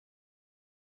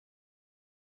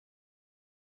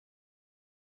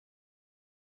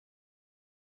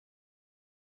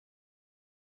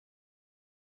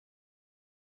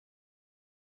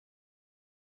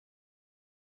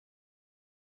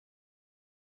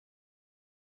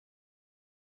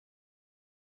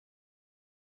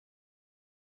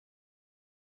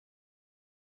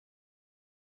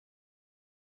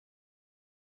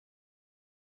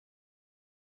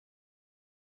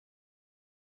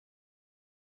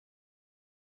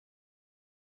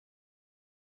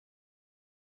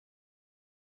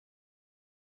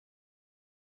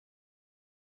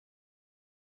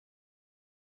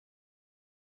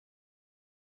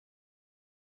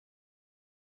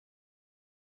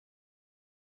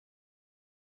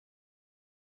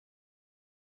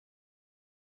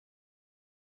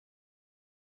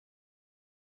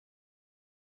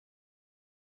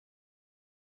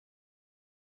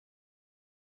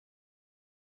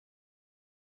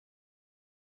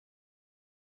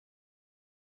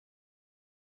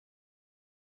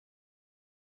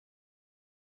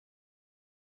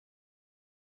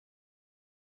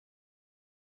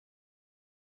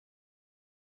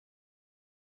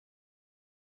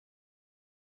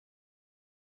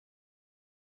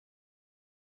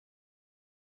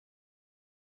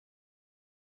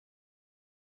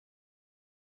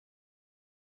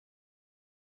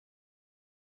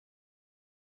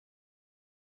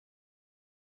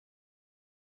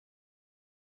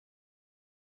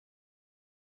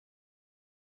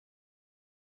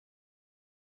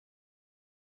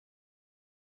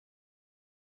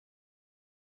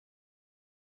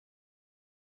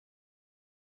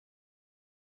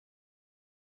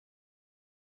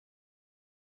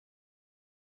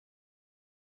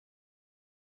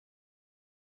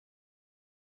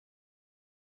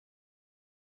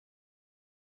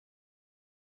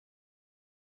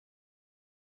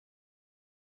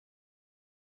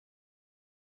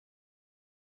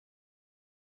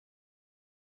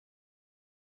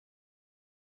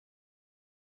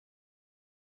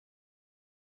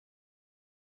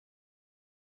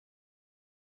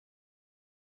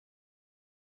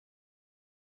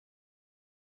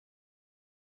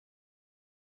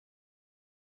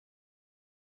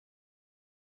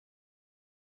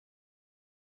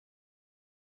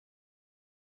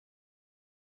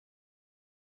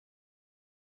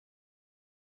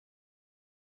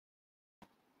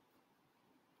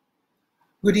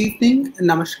Good evening,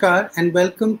 Namaskar, and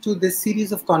welcome to this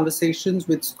series of conversations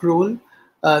with Scroll,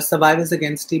 Survivors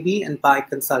Against TB and PI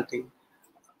Consulting.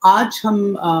 आज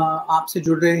हम आपसे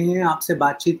जुड़ रहे हैं आपसे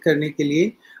बातचीत करने के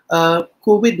लिए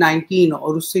कोविड-19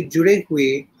 और उससे जुड़े हुए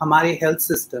हमारे हेल्थ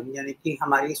सिस्टम यानी कि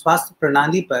हमारी स्वास्थ्य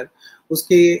प्रणाली पर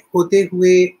उसके होते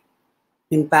हुए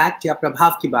इम्पैक्ट या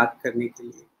प्रभाव की बात करने के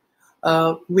लिए.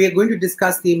 We are going to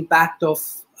discuss the impact of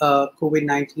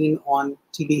COVID-19 on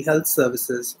TB health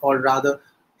services, or rather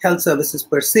health services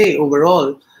per se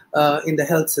overall in the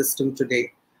health system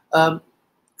today.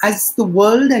 As the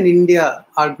world and India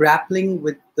are grappling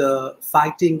with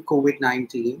fighting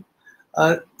COVID-19,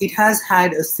 it has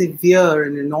had a severe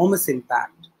and enormous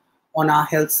impact on our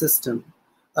health system.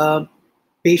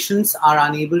 Patients are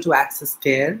unable to access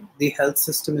care. The health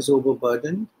system is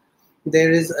overburdened.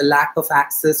 There is a lack of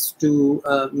access to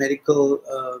medical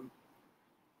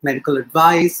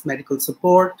advice, medical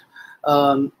support.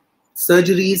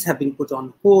 Surgeries have been put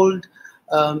on hold.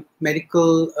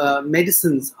 Medical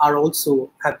medicines are also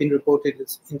have been reported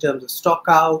in terms of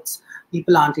stockouts.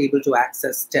 People aren't able to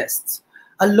access tests.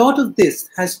 A lot of this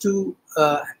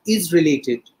is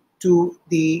related to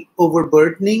the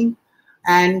overburdening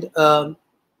and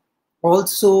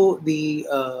also the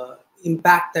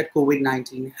impact that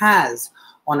COVID-19 has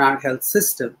on our health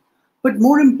system. But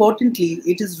more importantly,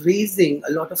 it is raising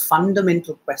a lot of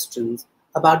fundamental questions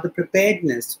about the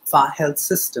preparedness of our health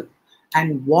system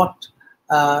and what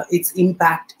its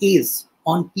impact is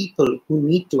on people who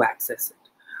need to access it.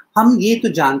 हम ये तो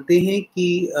जानते हैं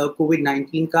कि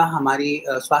कोविड-19 का हमारी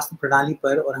स्वास्थ्य प्रणाली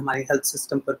पर और हमारे हेल्थ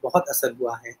सिस्टम पर बहुत असर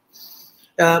हुआ है,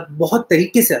 बहुत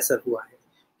तरीके से असर हुआ है,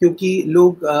 क्योंकि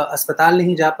लोग अस्पताल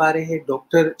नहीं जा पा रहे हैं,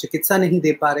 डॉक्टर चिकित्सा नहीं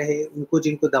दे पा रहे, उनको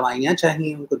जिनको दवाइयाँ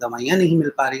चाहिए उनको दवाइयाँ नहीं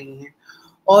मिल पा रही हैं,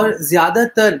 और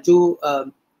ज़्यादातर जो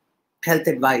हेल्थ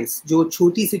एडवाइस जो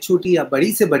छोटी से छोटी या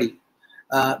बड़ी से बड़ी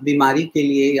बीमारी के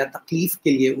लिए या तकलीफ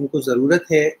के लिए उनको ज़रूरत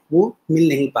है वो मिल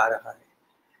नहीं पा रहा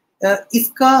है.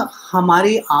 इसका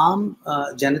हमारे आम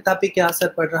जनता पे क्या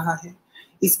असर पड़ रहा है,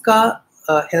 इसका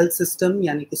हेल्थ सिस्टम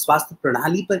यानी कि स्वास्थ्य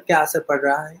प्रणाली पर क्या असर पड़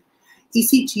रहा है,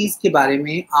 इसी चीज़ के बारे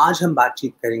में आज हम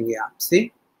बातचीत करेंगे आपसे.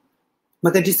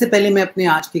 मगर जिससे पहले मैं अपने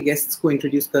आज के गेस्ट्स को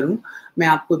इंट्रोड्यूस करूं, मैं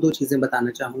आपको दो चीज़ें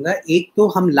बताना चाहूँगा. एक तो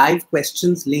हम लाइव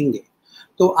क्वेश्चंस लेंगे,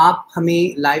 तो आप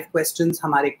हमें लाइव क्वेश्चंस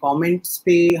हमारे कमेंट्स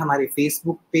पे, हमारे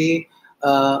फेसबुक पे,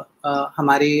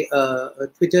 हमारे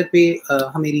ट्विटर पे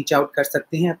हमें रीच आउट कर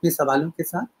सकते हैं अपने सवालों के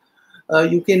साथ.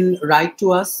 You can write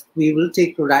to us. We will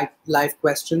take live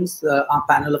questions. Our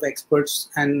panel of experts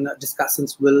and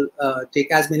discussants will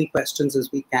take as many questions as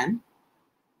we can.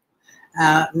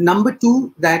 Number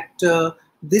two, that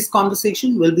this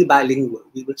conversation will be bilingual.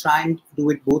 We will try and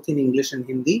do it both in English and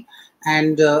Hindi,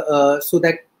 and so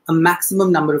that a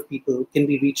maximum number of people can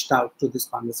be reached out to this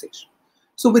conversation.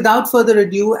 So without further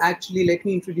ado, actually, let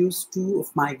me introduce two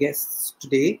of my guests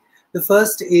today. The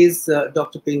first is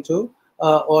Dr. Pinto,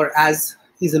 or as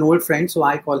he's an old friend, so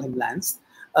I call him Lance.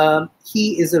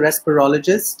 He is a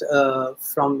respirologist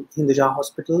from Hinduja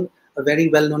Hospital, a very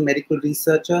well-known medical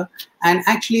researcher, and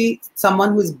actually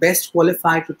someone who is best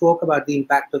qualified to talk about the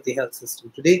impact of the health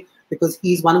system today, because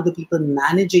he's one of the people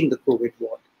managing the COVID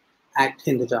ward at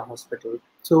Hinduja Hospital.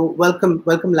 So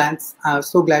welcome, Lance.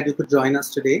 So glad you could join us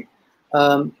today.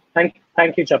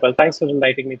 Thank you, Chapal. Thanks for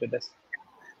inviting me to this.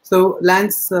 So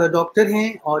Lance doctor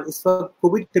हैं और इस वक्त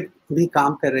Covid पे भी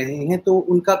काम कर रहे हैं, तो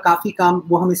उनका काफ़ी काम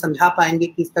वो हमें समझा पाएंगे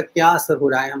कि इसका क्या असर हो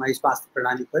रहा है हमारी स्वास्थ्य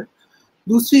प्रणाली पर.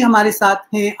 दूसरी हमारे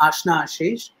साथ हैं आशना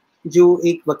आशीष, जो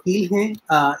एक वकील हैं,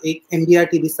 एक MDR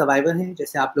TB सर्वाइवर हैं.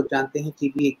 जैसे आप लोग जानते हैं,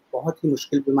 TB एक बहुत ही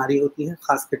मुश्किल बीमारी होती है,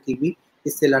 खासकर TB,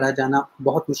 इससे लड़ा जाना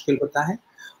बहुत मुश्किल होता है.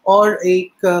 और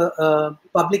एक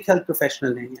पब्लिक हेल्थ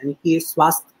प्रोफेशनल हैं, यानी कि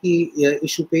स्वास्थ्य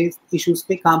की इशूज़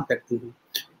पे काम करती हैं.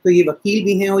 तो ये वकील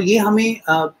भी हैं और ये हमें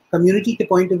कम्युनिटी के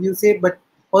पॉइंट ऑफ व्यू से बट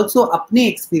ऑल्सो अपने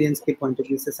एक्सपीरियंस के पॉइंट ऑफ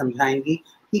व्यू से समझाएंगी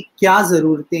कि क्या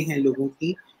ज़रूरतें हैं लोगों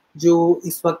की जो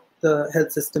इस वक्त हेल्थ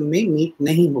सिस्टम में मीट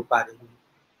नहीं हो पा रही हैं.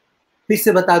 फिर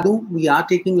से बता दूं, we are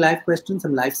taking live questions,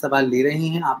 हम लाइव सवाल ले रहे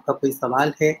हैं. आपका कोई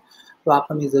सवाल है तो आप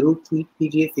हमें ज़रूर ट्वीट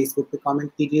कीजिए, फेसबुक पे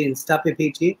कमेंट कीजिए, इंस्टा पे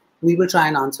भेजिए. We will try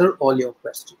and answer all your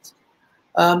questions.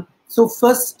 So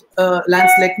first,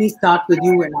 Lance, let me start with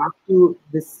you and ask you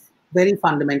this very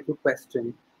fundamental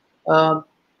question.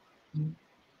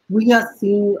 We are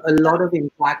seeing a lot of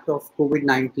impact of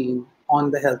COVID-19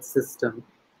 on the health system.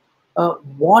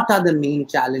 What are the main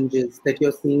challenges that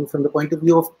you're seeing from the point of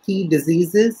view of key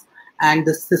diseases and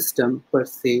the system per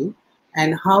se?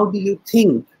 And how do you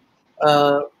think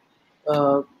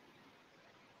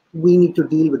we need to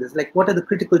deal with this? Like, what are the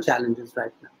critical challenges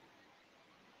right now?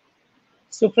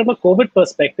 So from a COVID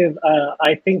perspective,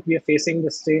 I think we are facing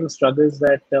the same struggles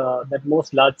that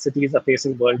most large cities are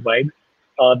facing worldwide.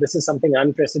 This is something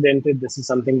unprecedented. This is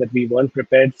something that we weren't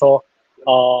prepared for.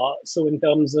 So in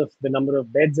terms of the number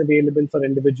of beds available for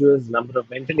individuals, number of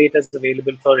ventilators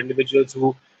available for individuals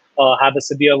who have a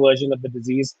severe version of the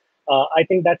disease, I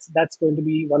think that's going to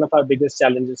be one of our biggest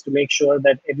challenges, to make sure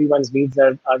that everyone's needs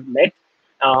are met,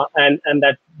 and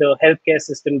that the healthcare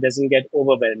system doesn't get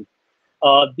overwhelmed.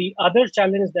 The other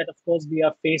challenge that, of course, we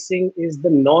are facing is the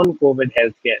non-COVID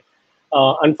healthcare.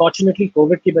 Unfortunately,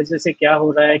 COVID की वजह से क्या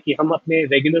हो रहा है कि हम अपने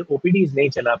रेगुलर ओपीडीज नहीं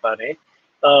चला पा रहे हैं,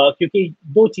 क्योंकि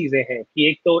दो चीजें हैं कि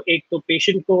एक तो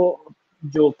पेशेंट को,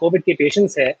 जो कोविड के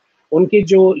पेशेंट्स हैं, उनके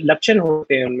जो लक्षण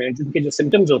होते हैं, उनमें जिनके जो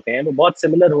सिम्टम्स होते हैं वो बहुत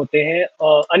सिमिलर होते हैं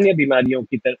अन्य बीमारियों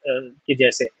की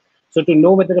जैसे. So to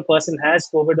know whether a person has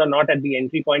COVID or not at the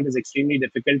entry point is extremely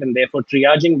difficult, and therefore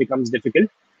triaging becomes difficult.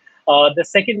 The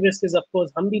second risk is, of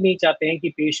course, हम भी नहीं चाहते हैं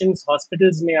कि patients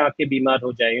hospitals में आके बीमार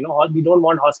हो जाए. We don't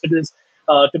want hospitals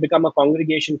to become a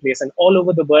congregation place. And all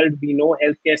over the world, we know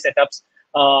healthcare setups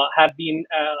have been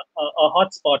a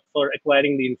hotspot for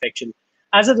acquiring the infection.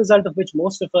 As a result of which,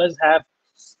 most of us have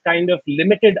kind of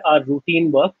limited our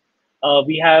routine work.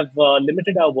 We have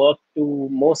limited our work to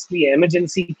mostly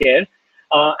emergency care.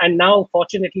 And now,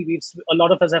 fortunately, a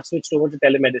lot of us have switched over to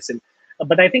telemedicine.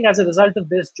 But I think as a result of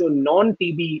this, जो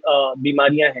non-TB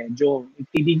बीमारियां हैं, जो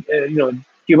TB,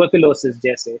 tuberculosis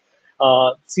जैसे,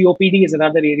 COPD is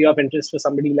another area of interest for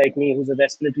somebody like me who's a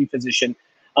respiratory physician.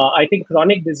 I think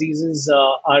chronic diseases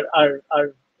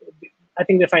I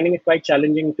think they're finding it quite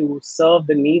challenging to serve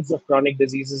the needs of chronic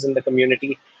diseases in the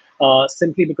community,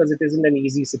 simply because it isn't an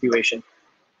easy situation.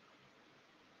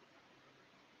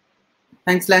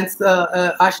 Thanks, Lance.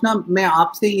 Ashna, मैं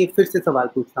आपसे ये फिर से सवाल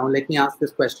पूछता हूँ. Let me ask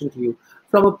this question to you.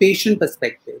 From a patient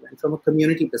perspective and from a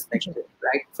community perspective,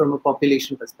 right? From a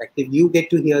population perspective, you get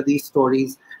to hear these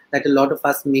stories that a lot of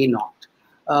us may not.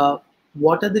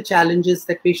 What are the challenges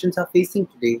that patients are facing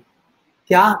today?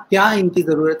 क्या इनकी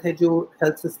ज़रूरत है जो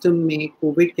health system में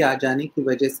Covid के आ जाने की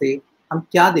वजह से हम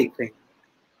क्या देख रहे हैं?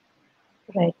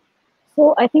 Right.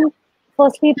 So I think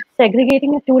firstly,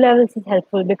 segregating at two levels is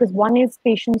helpful, because one is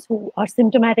patients who are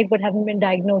symptomatic but haven't been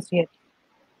diagnosed yet.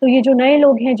 तो ये जो नए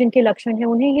लोग हैं जिनके लक्षण हैं,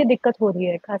 उन्हें ये दिक्कत हो रही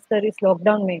है, खासकर इस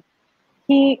लॉकडाउन में,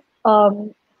 कि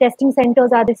टेस्टिंग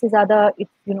सेंटर्स आधे से ज़्यादा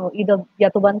इधर या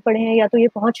तो बंद पड़े हैं या तो ये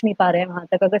पहुंच नहीं पा रहे हैं वहाँ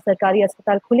तक. अगर सरकारी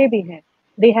अस्पताल खुले भी हैं,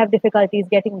 they have difficulties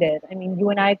getting there. I mean, you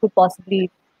and I could possibly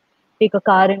take a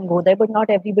car and go there, but not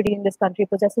everybody in this country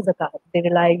possesses a car. They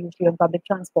rely usually on public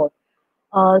transport.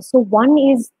 So one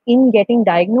is in getting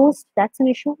diagnosed, that's an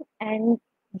issue. And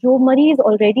जो मरीज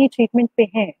already treatment पे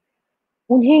हैं,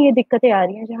 उन्हें ये दिक्कतें आ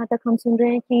रही हैं. जहाँ तक हम सुन रहे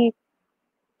हैं कि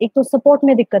एक तो सपोर्ट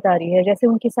में दिक्कत आ रही है, जैसे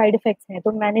उनकी साइड इफेक्ट्स हैं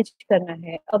तो मैनेज करना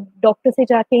है. अब डॉक्टर से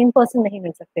जाके इन पर्सन नहीं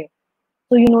मिल सकते,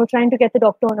 so trying to get the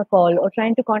doctor on a call or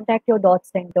trying to contact your DOT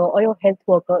center or your health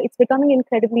worker, it's becoming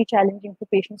incredibly challenging for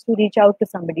patients to reach out to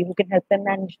somebody who can help them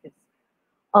manage this.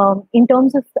 In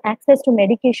terms of access to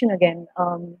medication, again,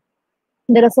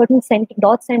 there are certain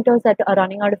DOT centers that are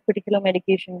running out of particular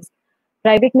medications.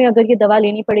 Private में अगर ये दवा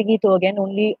लेनी पड़ेगी तो again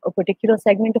only a particular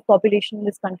segment of population in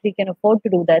this country can afford to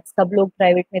do that. सब लोग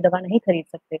private में दवा नहीं खरीद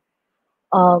सकते.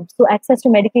 So access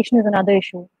to medication is another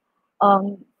issue.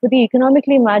 For the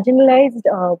economically marginalized,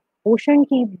 पोषण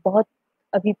की बहुत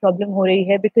अभी problem हो रही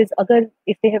है, because अगर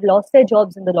if they have lost their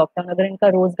jobs in the lockdown, अगर इनका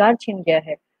रोजगार छिन गया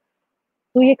है,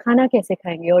 तो ये खाना कैसे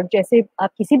खाएंगे? और जैसे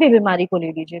आप किसी भी बीमारी को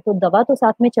ले लीजिए, तो दवा तो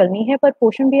साथ में चलनी है, पर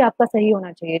पोषण भी आपका सही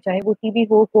होना चाहिए, चाहे वो टीबी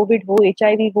हो, कोविड हो,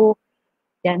 HIV हो,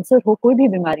 कैंसर हो, कोई भी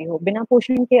बीमारी हो. बिना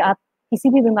पोषण के आप किसी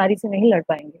भी बीमारी से नहीं लड़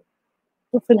पाएंगे.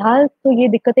 तो फिलहाल तो ये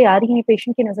दिक्कतें आ रही हैं.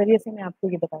 पेशेंट के नजरिए से मैं आपको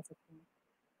ये बता सकती हूँ.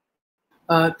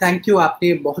 Thank you.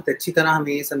 आपने बहुत अच्छी तरह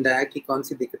हमें ये समझाया कि कौन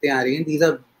सी दिक्कतें आ रही हैं. These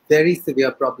are very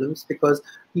severe problems because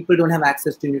people don't have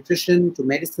access to nutrition, to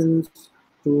medicines,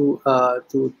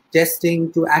 to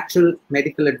testing, to actual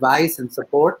medical advice and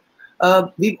support.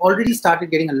 We've already started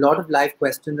getting a lot of live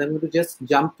questions. I'm going to just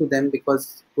jump to them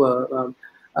because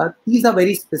these are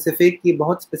very specific. ये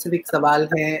बहुत specific सवाल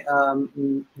हैं.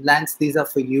 Lance, these are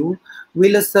for you.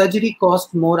 Will a surgery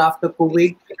cost more after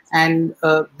COVID? And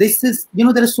this is,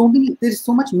 there is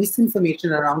so much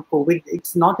misinformation around COVID.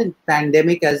 It's not a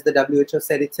pandemic as the WHO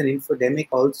said. It's an infodemic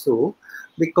also,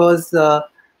 because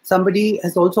somebody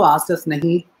has also asked us,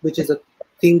 Nahi, which is a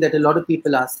thing that a lot of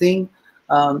people are saying,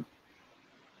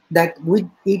 that would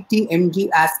 80 mg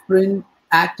aspirin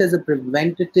act as a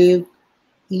preventative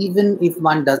even if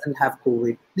one doesn't have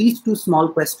COVID? These two small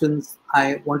questions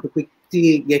I want to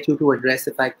quickly get you to address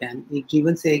if I can. एक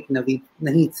जीवन से, एक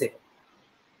नहीद से.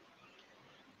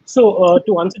 So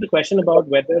to answer the question about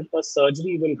whether a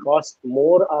surgery will cost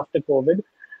more after COVID,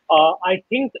 I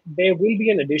think there will be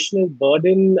an additional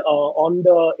burden on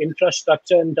the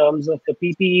infrastructure in terms of the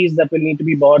PPEs that will need to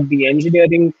be bought, the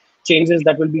engineering changes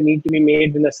that will need to be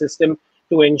made in the system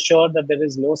to ensure that there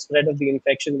is no spread of the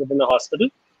infection within the hospital.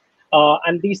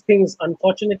 And these things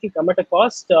unfortunately come at a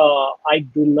cost. I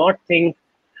do not think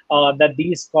that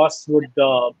these costs would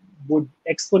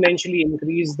exponentially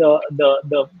increase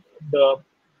the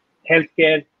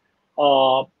healthcare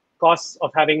costs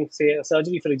of having, say, a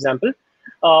surgery, for example.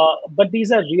 But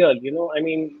these are real, I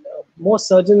mean, most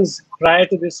surgeons prior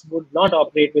to this would not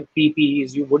operate with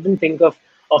PPEs. You wouldn't think of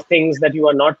things that you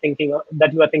are not thinking of,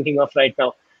 that you are thinking of right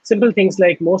now. Simple things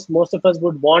like most of us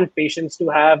would want patients to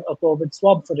have a COVID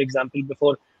swab, for example,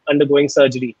 before undergoing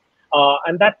surgery.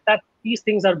 And that these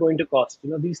things are going to cost.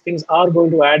 These things are going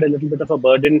to add a little bit of a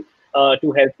burden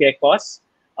to healthcare costs.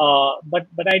 But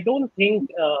I don't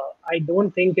think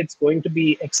it's going to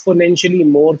be exponentially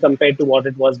more compared to what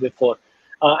it was before.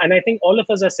 And I think all of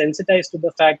us are sensitized to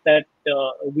the fact that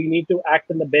we need to act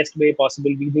in the best way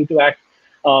possible. We need to act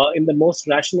in the most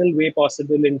rational way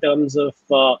possible in terms of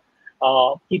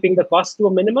keeping the cost to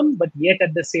a minimum, but yet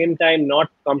at the same time not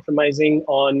compromising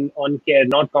on care,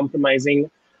 not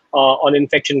compromising on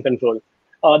infection control.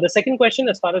 The second question,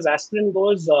 as far as aspirin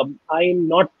goes, I'm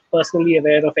not personally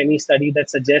aware of any study that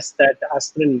suggests that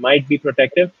aspirin might be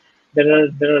protective. There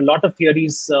are a lot of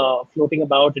theories floating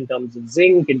about in terms of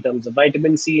zinc, in terms of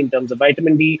vitamin C, in terms of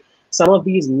vitamin D. Some of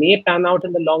these may pan out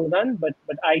in the long run, but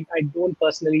I don't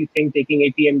personally think taking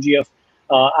 80 mg of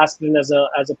aspirin as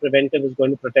a preventive is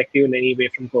going to protect you in any way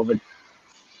from COVID.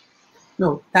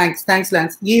 No, thanks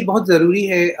Lance. ये बहुत जरूरी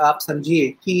है आप समझिए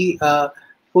कि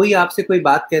कोई आपसे कोई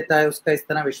बात कहता है उसका इस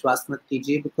तरह विश्वास मत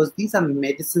कीजिए, because these are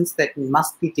medicines that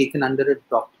must be taken under a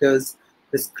doctor's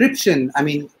prescription. I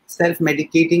mean,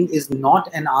 self-medicating is not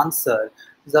an answer.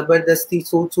 जबरदस्ती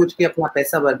सोच के अपना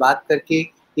पैसा बर्बाद करके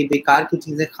ये बेकार की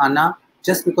चीजें खाना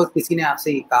just because किसी ने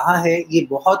आपसे ये कहा है, ये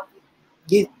बहुत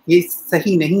ये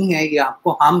सही नहीं है, ये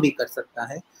आपको हार्म भी कर सकता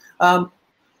है.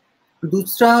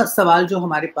 दूसरा सवाल जो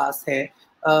हमारे पास है,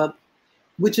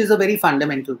 which is a very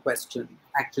fundamental question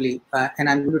actually, and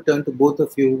I'm going to turn to both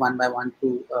of you one by one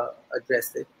to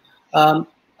address it.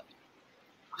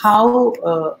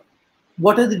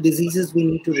 What are the diseases we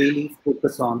need to really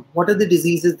focus on? What are the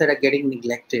diseases that are getting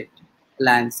neglected,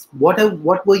 Lance? What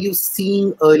were you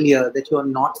seeing earlier that you are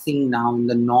not seeing now in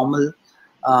the normal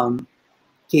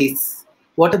case?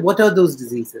 What are those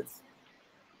diseases?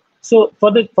 So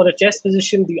for a chest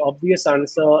physician, the obvious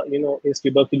answer, is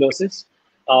tuberculosis.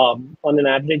 On an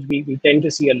average, we tend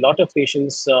to see a lot of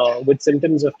patients with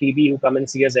symptoms of TB who come and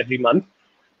see us every month.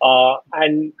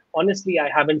 And honestly, I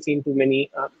haven't seen too many.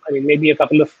 I mean, maybe a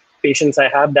couple of patients I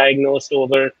have diagnosed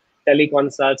over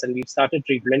teleconsults, and we've started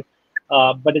treatment.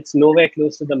 But it's nowhere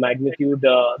close to the magnitude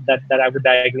that I would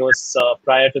diagnose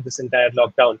prior to this entire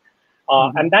lockdown.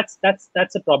 And that's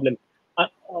a problem.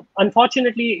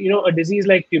 Unfortunately, a disease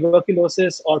like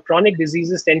tuberculosis or chronic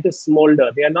diseases tend to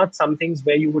smolder. They are not some things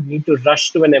where you would need to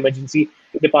rush to an emergency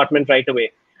department right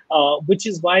away, which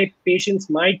is why patients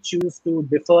might choose to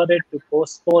defer it, to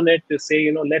postpone it, to say,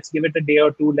 let's give it a day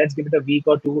or two, let's give it a week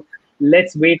or two,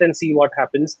 let's wait and see what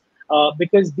happens.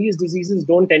 Because these diseases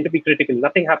don't tend to be critical.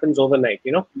 Nothing happens overnight,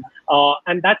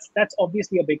 and that's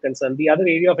obviously a big concern. The other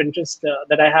area of interest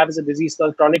that I have is a disease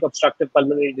called chronic obstructive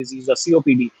pulmonary disease, or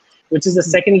COPD, which is the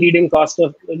second leading cause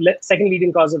of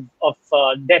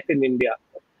death in India.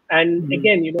 And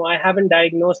again, I haven't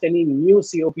diagnosed any new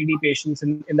COPD patients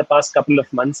in the past couple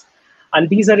of months. And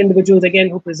these are individuals, again,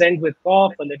 who present with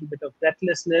cough, a little bit of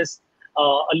breathlessness,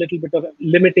 a little bit of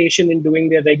limitation in doing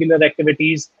their regular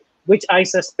activities, which I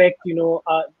suspect,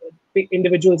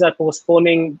 individuals are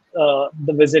postponing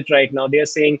the visit right now. They are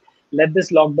saying, let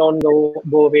this lockdown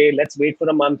go away, let's wait for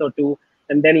a month or two,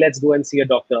 and then let's go and see a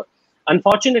doctor.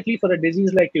 Unfortunately, for a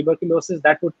disease like tuberculosis,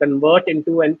 that would convert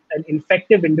into an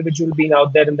infective individual being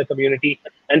out there in the community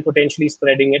and potentially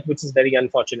spreading it, which is very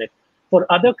unfortunate. For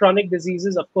other chronic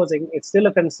diseases, of course, it's still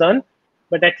a concern,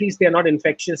 but at least they are not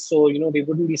infectious, so they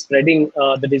wouldn't be spreading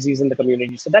the disease in the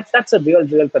community. So that's a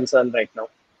real concern right now.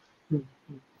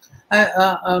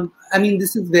 I mean,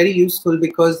 this is very useful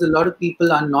because a lot of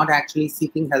people are not actually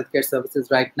seeking healthcare services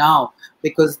right now,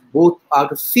 because both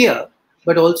out of fear,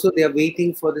 but also they are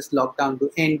waiting for this lockdown to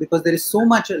end, because there is so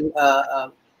much,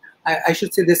 I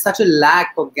should say, there's such a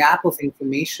lack or gap of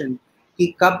information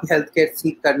कि कब healthcare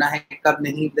seek करना है, कब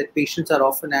नहीं, that patients are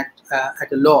often at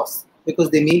a loss,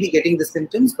 because they may be getting the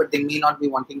symptoms, but they may not be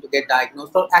wanting to get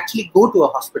diagnosed or actually go to a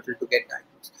hospital to get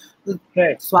diagnosed.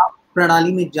 स्वास्थ्य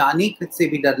प्रणाली में जाने से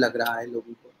भी डर लग रहा है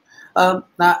लोगों को.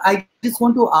 I just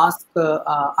want to ask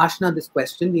Ashna this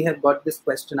question. We have got this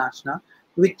question, Ashna,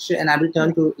 which, and I will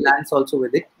turn to Lance also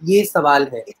with it. ये सवाल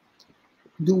है.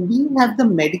 Do we have the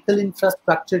medical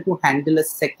infrastructure to handle a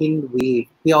second wave?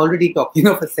 We are already talking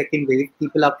of a second wave.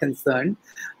 People are concerned.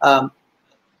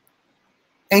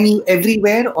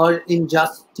 Everywhere or in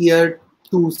just tier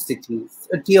 2 cities,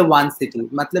 tier 1 cities?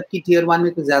 मतलब कि tier 1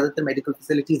 में तो ज़्यादातर medical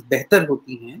facilities बेहतर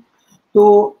होती हैं.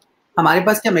 तो हमारे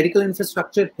पास क्या मेडिकल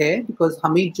इंफ्रास्ट्रक्चर है? बिकॉज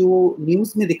हमें जो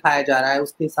न्यूज़ में दिखाया जा रहा है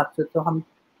उसके हिसाब से तो हम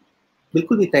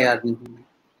बिल्कुल भी तैयार नहीं हैं.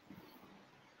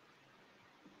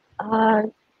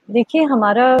 देखिए,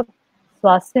 हमारा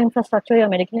स्वास्थ्य इंफ्रास्ट्रक्चर या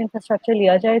मेडिकल इंफ्रास्ट्रक्चर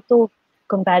लिया जाए तो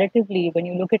comparatively, when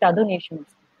you look at other nations,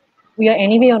 we are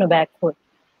anyway on a back foot.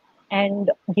 And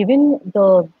given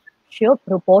the sheer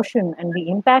proportion and the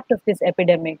impact of this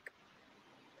epidemic,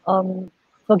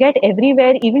 forget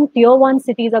everywhere, even tier 1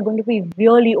 cities are going to be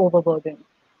really overburdened,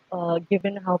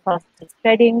 given how fast it's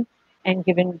spreading and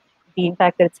given the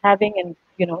impact that it's having, and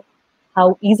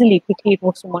how quickly it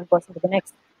moves from one person to the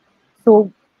next.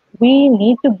 So we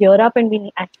need to gear up, and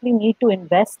we actually need to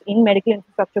invest in medical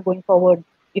infrastructure going forward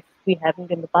if we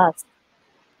haven't in the past.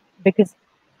 Because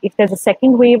if there's a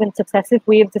second wave and successive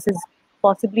waves, this is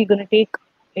possibly going to take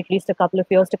at least a couple of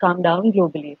years to calm down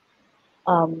globally.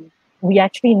 We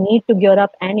actually need to gear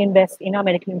up and invest in our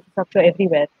medical infrastructure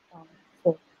everywhere.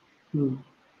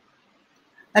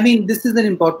 I mean, this is an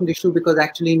important issue because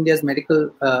actually India's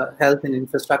medical health and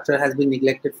infrastructure has been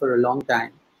neglected for a long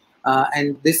time.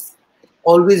 And this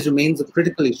always remains a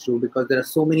critical issue because there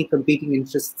are so many competing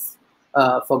interests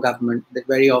for government that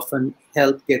very often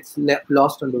health gets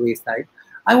lost on the wayside.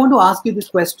 I want to ask you this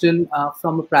question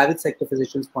from a private sector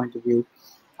physician's point of view.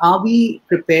 Are we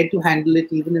prepared to handle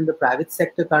it even in the private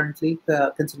sector currently,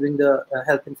 considering the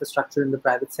health infrastructure in the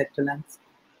private sector, Lance?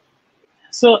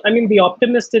 So, I mean, the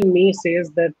optimist in me says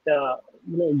that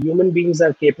human beings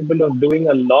are capable of doing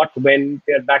a lot when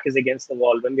their back is against the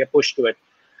wall, when they're pushed to it.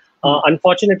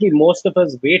 Unfortunately, most of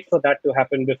us wait for that to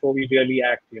happen before we really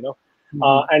act.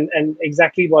 And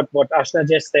exactly what Ashna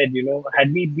just said.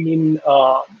 Had we been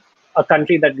a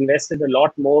country that invested a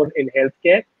lot more in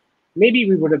healthcare, maybe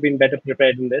we would have been better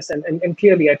prepared in this. And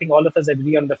clearly, I think all of us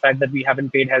agree on the fact that we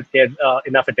haven't paid healthcare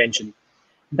enough attention.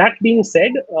 That being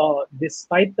said,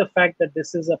 despite the fact that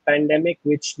this is a pandemic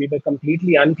which we were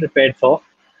completely unprepared for,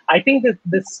 I think that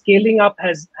the scaling up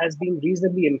has been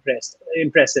reasonably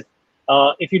impressive.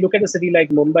 If you look at a city like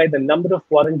Mumbai, the number of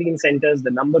quarantine centers,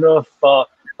 the number of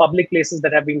public places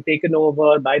that have been taken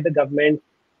over by the government,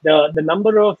 the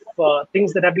number of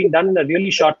things that have been done in a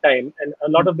really short time, and a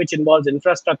lot of which involves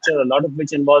infrastructure, a lot of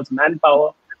which involves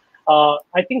manpower.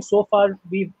 I think so far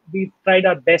we've tried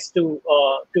our best to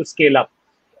scale up.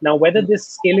 Now, whether this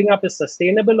scaling up is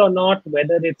sustainable or not,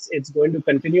 whether it's going to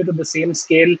continue to the same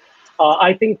scale,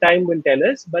 I think time will tell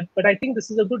us. But I think this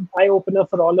is a good eye opener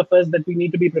for all of us that we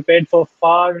need to be prepared for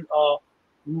far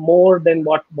more than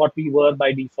what we were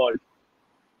by default.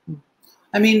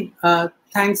 I mean,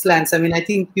 thanks, Lance. I mean, I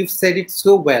think you've said it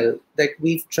so well that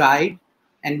we've tried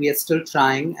and we are still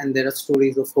trying, and there are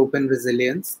stories of hope and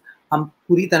resilience. हम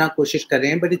पूरी तरह कोशिश कर रहे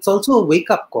हैं, but it's also a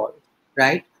wake-up call,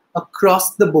 right?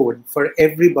 Across the board for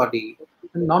everybody,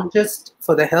 not just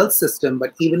for the health system,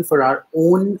 but even for our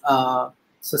own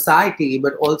society,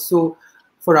 but also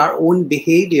for our own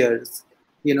behaviors,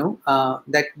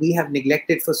 that we have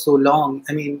neglected for so long.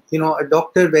 I mean, a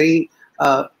doctor very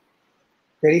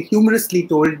humorously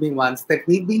told me once that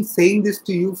we've been saying this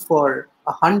to you for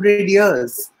 100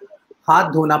 years.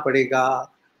 Haath dhona padega,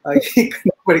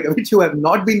 which you have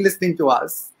not been listening to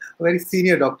us. A very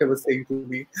senior doctor was saying to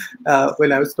me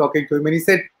when I was talking to him, and he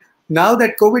said, now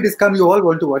that COVID has come, you all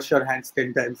want to wash your hands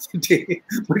 10 times a day.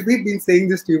 But we've been saying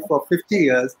this to you for 50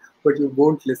 years, but you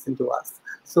won't listen to us.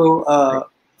 So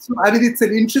I mean, it's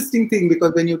an interesting thing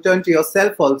because when you turn to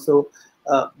yourself also,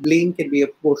 blame can be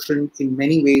apportioned in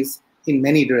many ways, in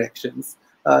many directions.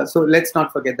 So let's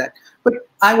not forget that. But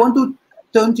I want to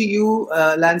turn to you,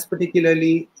 Lance,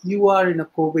 particularly. You are in a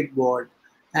COVID ward,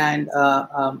 and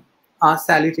our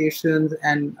salutations,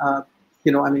 and I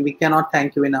mean, we cannot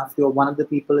thank you enough. You're one of the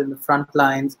people in the front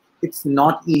lines. It's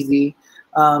not easy.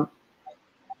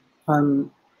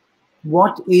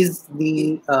 What is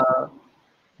the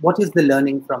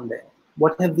learning from there?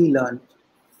 What have we learned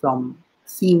from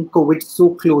seeing COVID so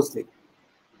closely?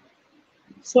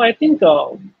 So I think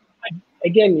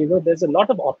again, there's a lot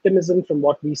of optimism from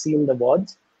what we see in the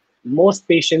wards. Most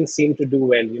patients seem to do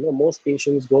well. Most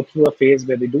patients go through a phase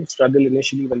where they do struggle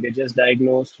initially when they're just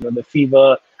diagnosed, the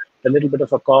fever, the little bit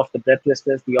of a cough, the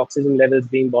breathlessness, the oxygen levels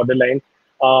being borderline.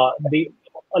 A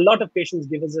lot of patients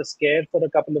give us a scare for a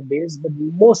couple of days, but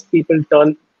most people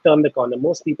turn turn the corner.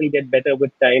 Most people get better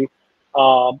with time,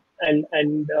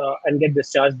 and get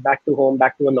discharged back to home,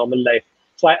 back to a normal life.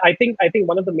 So I think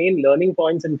one of the main learning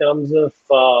points in terms of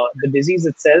the disease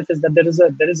itself is that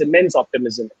there is immense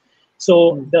optimism.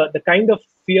 So the kind of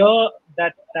fear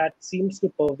that seems to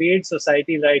pervade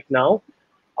society right now,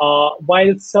 while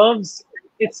it serves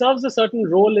a certain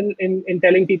role in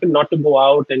telling people not to go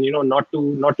out and not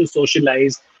to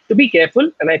socialize, to be careful.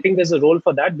 And I think there's a role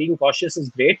for that. Being cautious is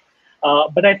great,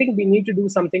 but I think we need to do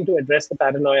something to address the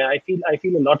paranoia. I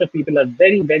feel a lot of people are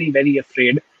very, very, very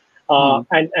afraid.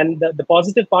 And the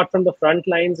positive part from the front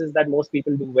lines is that most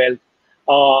people do well.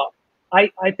 Uh,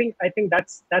 I think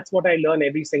that's what I learn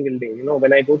every single day.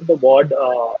 When I go to the ward,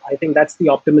 I think that's the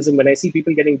optimism. When I see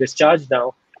people getting discharged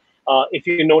now, if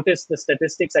you notice the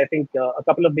statistics, I think a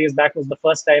couple of days back was the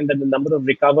first time that the number of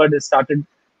recovered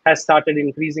has started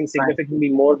increasing significantly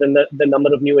more than the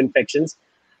number of new infections.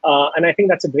 And I think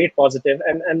that's a great positive.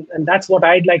 And that's what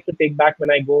I'd like to take back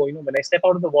when I go, when I step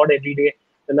out of the ward every day,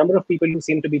 the number of people who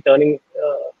seem to be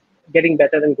getting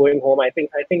better and going home. I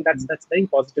think that's very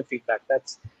positive feedback.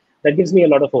 That gives me a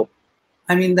lot of hope.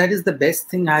 I mean, that is the best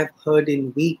thing I've heard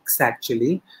in weeks,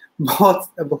 actually.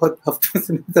 बहुत हफ्तों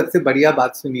से सबसे बढ़िया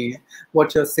बात सुनी है.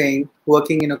 What you're saying,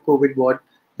 working in a COVID ward,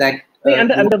 that and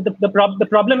the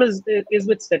problem is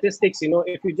with statistics.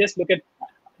 If you just look at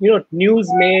news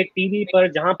में, TV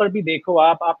पर, जहां पर भी देखो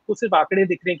आपको सिर्फ आंकड़े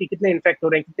दिख रहे हैं कि कितने इन्फेक्ट हो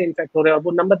रहे हैं, और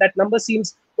वो that number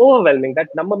seems overwhelming. That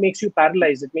number makes you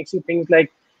paralysed. It makes you think like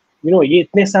ये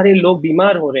इतने सारे लोग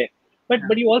बीमार हो रहे हैं.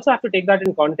 But you also have to take that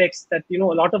in context that a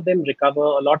lot of them recover,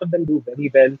 a lot of them do very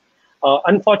well.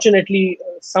 Unfortunately,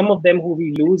 some of them who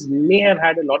we lose may have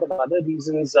had a lot of other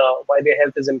reasons why their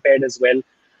health is impaired as well.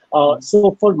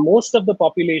 So for most of the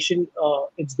population,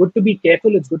 it's good to be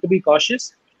careful, it's good to be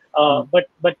cautious, but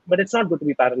it's not good to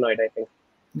be paranoid, I think.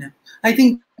 Yeah. I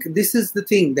think this is the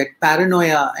thing, that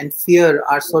paranoia and fear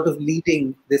are sort of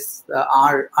leading this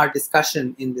our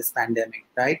discussion in this pandemic,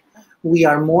 right? We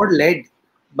are more led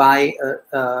by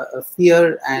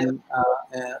fear and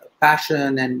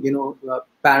passion and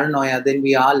paranoia than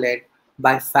we are led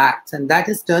by facts, and that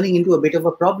is turning into a bit of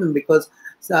a problem because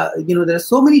there are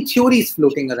so many theories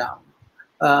floating around.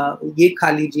 ये खा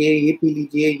लीजिए, ये P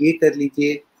लीजिए, ये कर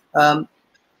लीजिए,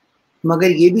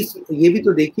 मगर ये भी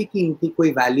तो देखिए कि इनकी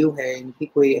कोई वैल्यू है, इनकी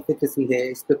कोई एफिकेसी है,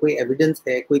 इस पे कोई एविडेंस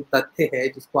है, कोई तथ्य है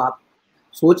जिसको आप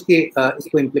सोच के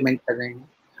इसको इम्प्लीमेंट कर रहे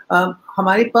हैं.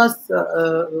 हमारे पास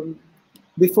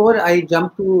before I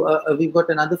jump to, we've got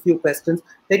another few questions.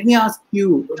 Let me ask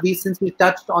you, since we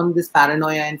touched on this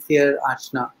paranoia and fear,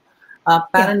 Ashna.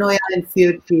 Paranoia and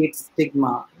fear creates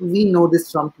stigma. We know this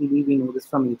from TV, we know this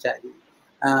from HIV.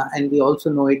 And we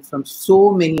also know it from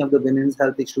so many of the women's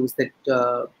health issues that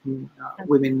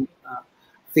women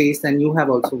face, and you have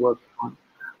also worked on.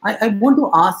 I want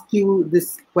to ask you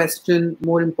this question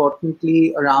more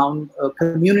importantly around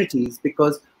communities,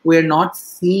 because we're not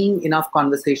seeing enough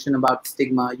conversation about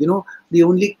stigma. The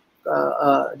only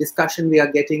discussion we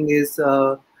are getting is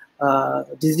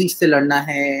disease se ladna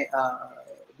hai,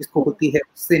 jisko hoti hai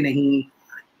usse nahi.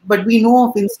 But we know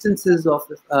of instances of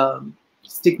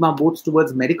stigma both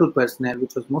towards medical personnel,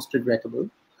 which was most regrettable,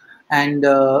 and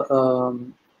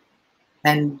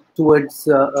towards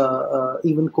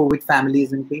even COVID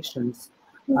families and patients.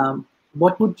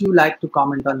 What would you like to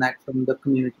comment on that from the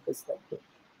community perspective?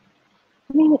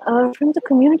 I mean, from the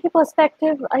community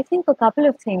perspective, I think a couple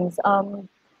of things.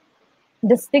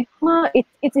 The stigma,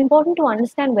 it's important to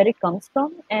understand where it comes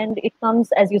from, and it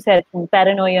comes, as you said, from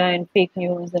paranoia and fake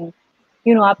news. And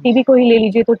आप TB को ही ले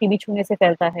लीजिए तो TB छूने से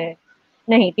फैलता है.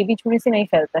 नहीं, टीबी छूने से नहीं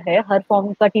फैलता है. हर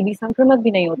फॉर्म का टीबी संक्रमक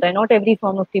भी नहीं होता है. Not every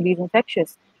form of TB is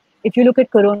infectious. If you look at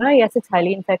corona, yes, it's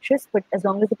highly infectious, but as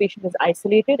long as the patient is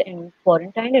isolated and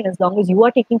quarantined, and as long as you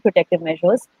are taking protective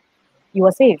measures, you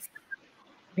are safe,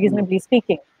 reasonably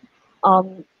speaking.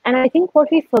 And I think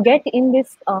what we forget in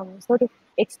this sort of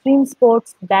extreme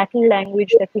sports battle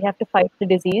language that we have to fight the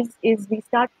disease is we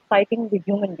start fighting the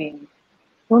human being.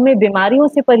 तो हमें बीमारियों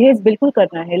से परहेज बिल्कुल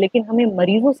करना है, लेकिन हमें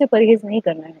मरीजों से परहेज नहीं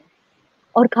करना है.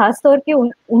 और खास तौर के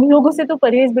उन लोगों से तो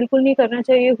परहेज बिल्कुल नहीं करना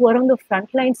चाहिए who are on the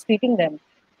front lines treating them.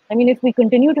 I mean, if we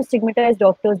continue to stigmatize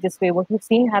doctors this way, what we've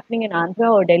seen happening in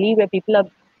Andhra or Delhi, where people are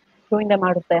throwing them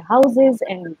out of their houses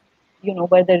and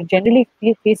where they're generally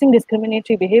facing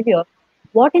discriminatory behavior,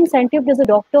 what incentive does a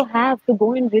doctor have to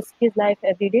go and risk his life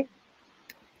every day?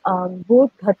 वो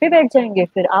घर पे बैठ जाएंगे,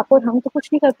 फिर आप और हम तो कुछ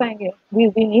नहीं कर पाएंगे.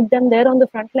 We need them there on the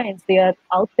front lines. They are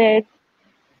out there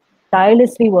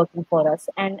tirelessly working for us.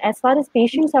 And as far as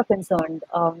patients are concerned,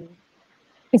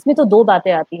 इसमें तो दो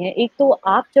बातें आती हैं. एक तो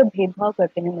आप जब भेदभाव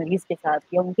करते हैं मरीज के साथ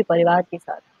या उनके परिवार के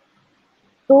साथ,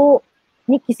 तो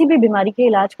ये किसी भी बीमारी के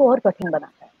इलाज को और कठिन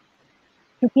बनाता है,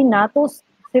 क्योंकि ना तो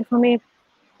सिर्फ हमें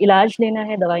इलाज लेना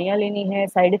है, दवाइयाँ लेनी है,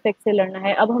 साइड इफेक्ट से लड़ना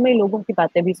है, अब हमें लोगों की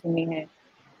बातें भी सुननी है,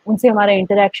 उनसे हमारा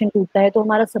इंटरेक्शन टूटता है तो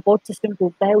हमारा सपोर्ट सिस्टम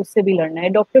टूटता है, उससे भी लड़ना है।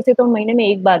 डॉक्टर से तो हम महीने में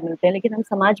एक बार मिलते हैं, लेकिन हम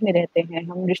समाज में रहते हैं,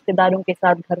 हम रिश्तेदारों के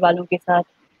साथ, घर वालों के साथ,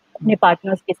 अपने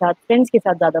पार्टनर्स के साथ, फ्रेंड्स के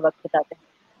साथ ज़्यादा वक्त बिताते हैं।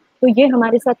 तो ये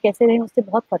हमारे साथ कैसे रहें उससे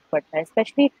बहुत फर्क पड़ता है,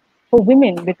 specially for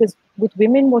women, because with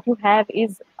women what you have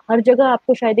is, हर जगह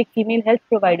आपको शायद एक फीमेल हेल्थ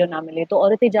प्रोवाइडर ना मिले तो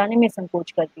औरतें जाने में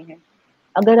संकोच करती हैं।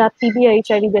 अगर आप टीबी या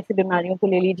HIV जैसी बीमारियों को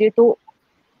ले लीजिए तो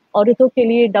औरतों के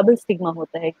लिए डबल स्टिग्मा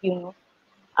होता है कि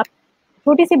आप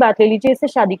छोटी सी बात ले लीजिए, इससे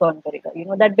शादी कौन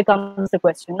करेगा, that becomes the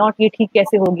question, not ये ठीक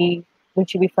कैसे होगी, will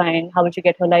she be fine, how will she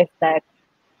get her life back.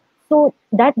 So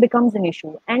that becomes an issue.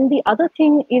 And the other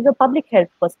thing is a public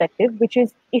health perspective, which is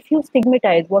if you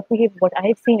stigmatize what I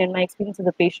have seen in my experience as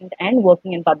a patient and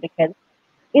working in public health,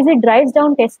 is it drives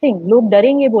down testing. लोग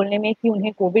डरेंगे बोलने में कि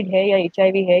उन्हें Covid है या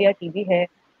HIV है या TB है,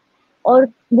 और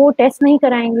वो टेस्ट नहीं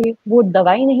कराएंगे, वो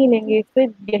दवाई नहीं लेंगे,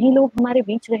 फिर यही लोग हमारे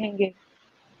बीच रहेंगे.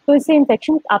 तो इससे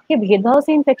इन्फेक्शन, आपके भेदभाव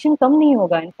से इन्फेक्शन कम नहीं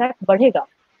होगा, इनफैक्ट बढ़ेगा,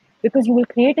 because you will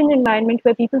create an environment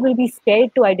where people will be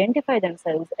scared to identify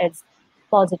themselves as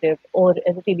positive or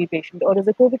as a TB patient or as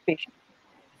a COVID patient.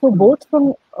 So both from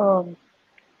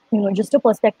just a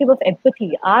perspective of empathy,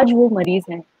 आज वो मरीज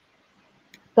हैं,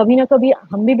 कभी ना कभी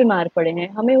हम भी बीमार पड़े हैं,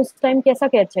 हमें उस टाइम कैसा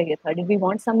केयर चाहिए था? Did we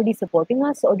want somebody supporting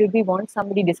us or did we want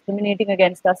somebody discriminating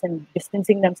against us and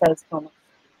distancing themselves from us?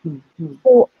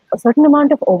 So a certain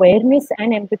amount of awareness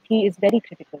and empathy is very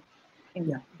critical in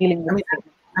dealing with this.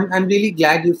 I'm really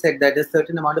glad you said that. There's a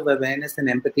certain amount of awareness and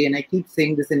empathy, and I keep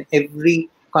saying this in every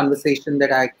conversation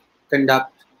that I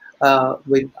conduct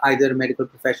with either a medical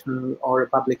professional or a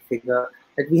public figure,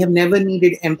 that we have never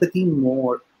needed empathy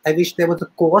more. I wish there was a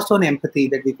course on empathy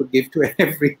that we could give to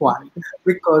everyone,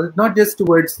 because not just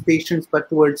towards patients, but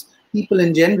towards people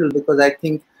in general, because I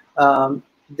think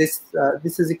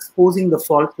this is exposing the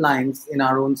fault lines in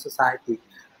our own society.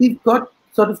 We've got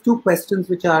sort of two questions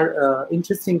which are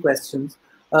interesting questions.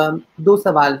 दो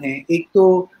सवाल हैं. एक तो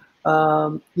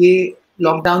ये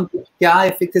lockdown की क्या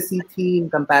efficacy थी in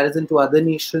comparison to other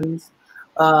Nations.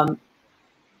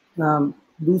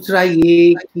 दूसरा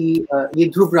ये कि ये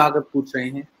ध्रुव राघव पूछ रहे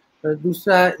हैं.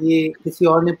 दूसरा ये किसी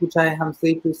और ने पूछा है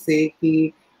हमसे टू से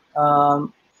कि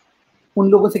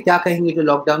उन लोगों से क्या कहेंगे जो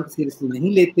लॉकडाउन को सीरियसली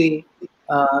नहीं लेते.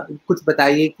 कुछ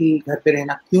बताइए कि घर पे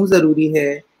रहना क्यों ज़रूरी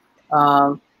है.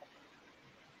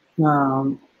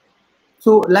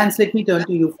 So, Lance, let me turn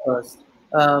to you first.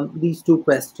 These two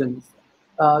questions.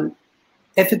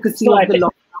 Efficacy of the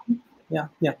lockdown.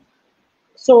 Yeah.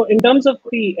 So, in terms of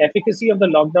the efficacy of the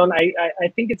lockdown, I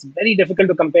think it's very difficult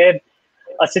to compare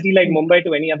a city like Mumbai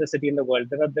to any other city in the world.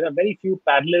 There are very few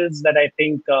parallels that I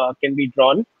think can be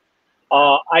drawn.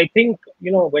 I think,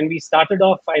 when we started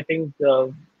off, I think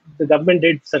the government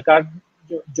did, सरकार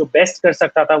जो best कर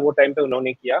सकता था वो time पे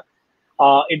उन्होंने किया.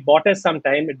 It bought us some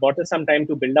time. It bought us some time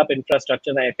to build up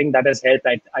infrastructure, and I think that has helped.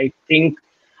 I think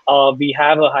we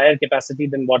have a higher capacity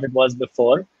than what it was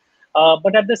before.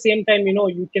 But at the same time,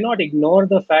 you cannot ignore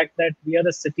the fact that we are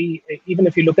a city. Even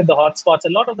if you look at the hotspots,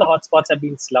 a lot of the hotspots have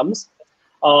been slums,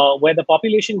 where the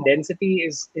population density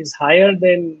is higher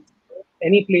than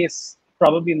any place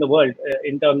probably in the world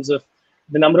in terms of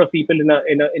the number of people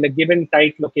in a given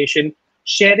tight location.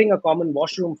 Sharing a common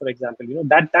washroom, for example,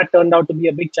 that turned out to be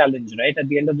a big challenge, right? At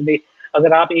the end of the day,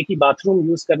 अगर आप एक ही bathroom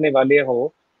use करने वाले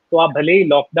हो, तो आप भले ही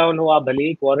lockdown हो, आप भले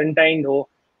ही quarantined हो,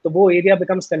 तो वो area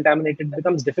becomes contaminated,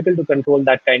 becomes difficult to control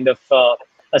that kind of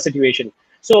a situation.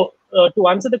 So to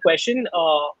answer the question,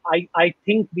 I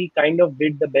think we kind of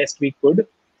did the best we could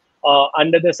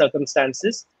under the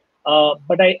circumstances.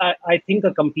 But I think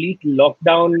a complete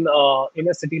lockdown in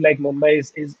a city like Mumbai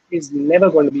is never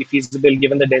going to be feasible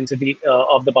given the density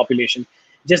of the population.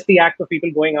 Just the act of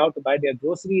people going out to buy their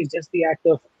groceries, just the act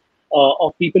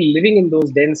of people living in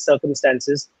those dense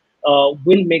circumstances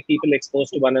will make people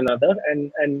exposed to one another.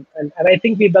 And I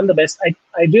think we've done the best. I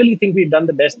really think we've done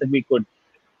the best that we could.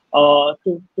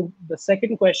 To the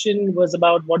second question was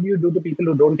about what do you do to people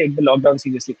who don't take the lockdown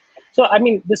seriously. So, I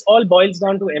mean, this all boils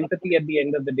down to empathy at the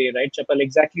end of the day, right, Chapal?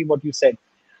 Exactly what you said.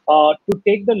 To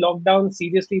take the lockdown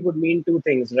seriously would mean two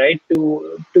things, right?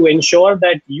 To ensure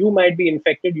that you might be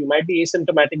infected, you might be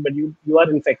asymptomatic, but you are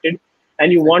infected,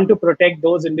 and you want to protect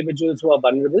those individuals who are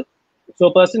vulnerable. So,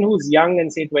 a person who's young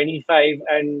and say 25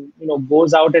 and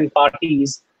goes out and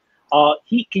parties,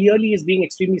 he clearly is being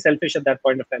extremely selfish at that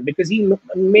point of time, because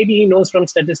maybe he knows from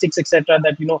statistics, etc.,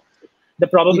 that the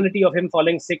probability of him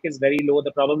falling sick is very low.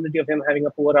 The probability of him having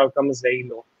a poor outcome is very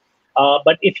low.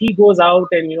 But if he goes out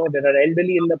and there are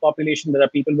elderly in the population, there are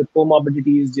people with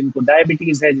comorbidities, जिनको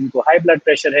diabetes है, जिनको high blood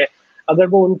pressure है, अगर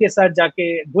वो उनके साथ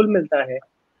जाके घुल मिलता है,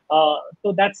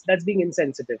 so that's being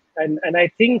insensitive. And I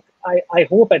think I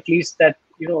hope at least that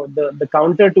the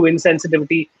counter to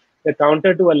insensitivity, the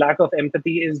counter to a lack of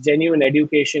empathy is genuine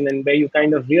education, and where you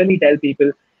kind of really tell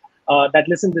people that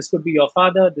listen, this could be your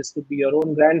father, this could be your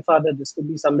own grandfather, this could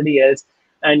be somebody else,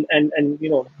 and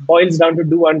boils down to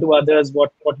do unto others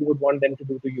what you would want them to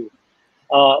do to you.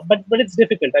 But it's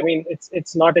difficult. I mean,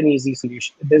 it's not an easy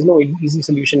solution. There's no easy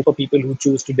solution for people who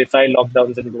choose to defy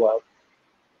lockdowns and go out.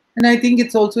 And I think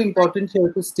it's also important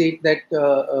here to state that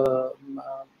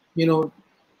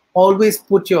always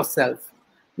put yourself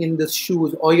in the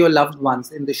shoes, or your loved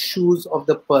ones in the shoes of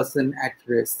the person at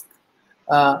risk.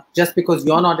 Just because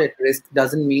you're not at risk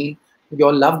doesn't mean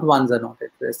your loved ones are not at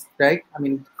risk, right? I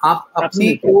mean, आप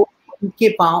अपने को उनके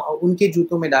पाँव उनके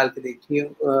जूतों में डाल के देखिए,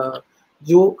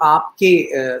 जो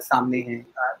आपके सामने हैं,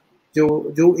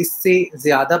 जो इससे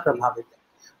ज्यादा प्रभावित है,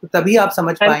 तो तभी आप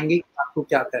समझ पाएंगे कि आपको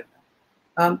क्या करना है.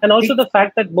 And also the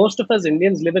fact that most of us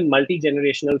Indians live in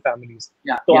multi-generational families.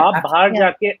 तो आप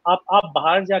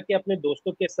बाहर जाके अपने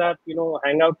दोस्तों के साथ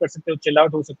hang out कर सकते हो, chill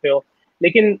out हो सकते हो,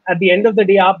 लेकिन at the end of the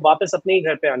day आप वापस अपने ही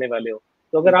घर पे आने वाले हो.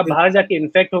 तो अगर आप बाहर जाके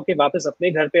इन्फेक्ट होके वापस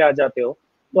अपने घर पे आ जाते हो,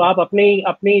 तो आप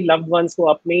अपने लव्ड वंस को,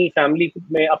 अपनी फैमिली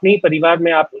में, अपने ही परिवार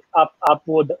में आप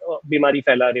वो बीमारी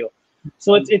फैला रहे हो.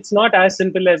 So it's not as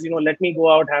simple as let me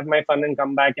go out, have my fun and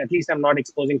come back. At least I'm not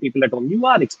exposing people at home. You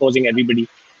are exposing everybody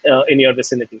in your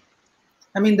vicinity.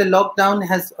 I mean, the lockdown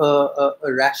has a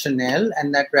rationale,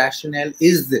 and that rationale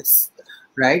is this,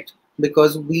 right?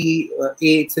 Because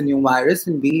it's a new virus,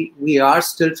 and we are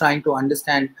still trying to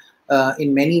understand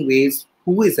in many ways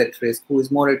who is at risk, who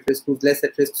is more at risk, who's less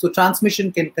at risk. So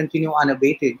transmission can continue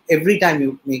unabated every time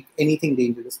you make anything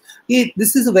dangerous.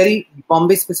 This is a very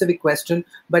Bombay-specific question,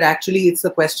 but actually it's a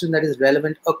question that is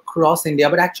relevant across India,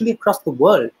 but actually across the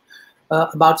world,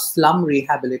 about slum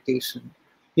rehabilitation.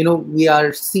 We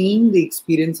are seeing the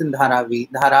experience in Dharavi.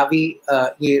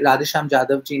 ये राधेश्याम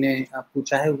जादव जी ने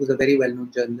पूछा है, who is a very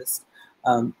well-known journalist.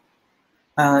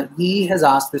 He has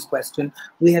asked this question.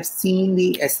 We have seen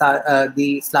the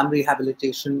slum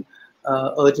rehabilitation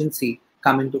urgency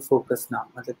come into focus now.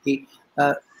 मतलब कि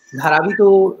धारावी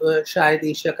तो शायद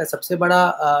Asia का सबसे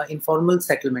बड़ा informal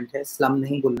settlement है, slum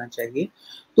नहीं बोलना चाहिए.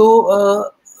 तो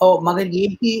मगर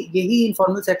यही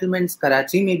informal settlements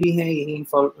कराची में भी हैं, यही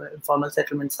informal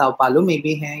settlements साओ पालो में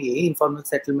भी हैं, यही informal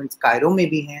settlements कायरो में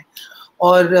भी हैं,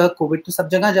 और कोविड तो सब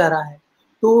जगह जा रहा है.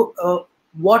 तो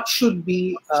what should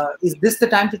be, is this the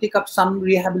time to take up some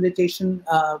rehabilitation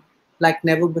like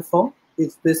never before?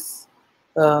 Is this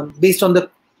based on the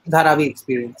Dharavi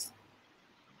experience?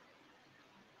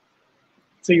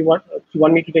 So you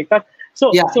want me to take that?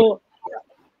 So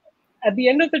at the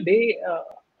end of the day,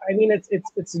 I mean,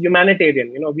 it's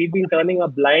humanitarian. We've been turning a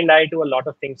blind eye to a lot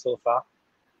of things so far.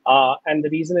 And the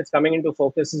reason it's coming into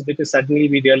focus is because suddenly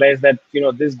we realize that,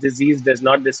 this disease does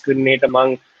not discriminate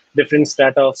among different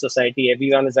strata of society.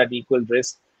 Everyone is at equal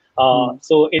risk.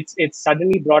 So it's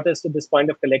suddenly brought us to this point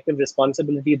of collective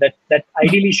responsibility that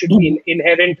ideally should be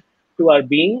inherent to our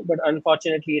being, but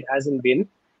unfortunately it hasn't been.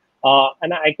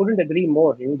 And I couldn't agree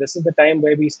more. This is the time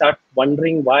where we start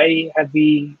wondering, why have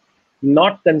we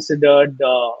not considered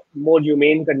more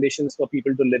humane conditions for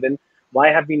people to live in? Why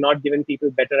have we not given people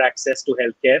better access to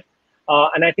healthcare?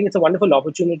 And I think it's a wonderful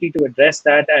opportunity to address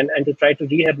that and to try to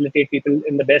rehabilitate people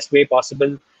in the best way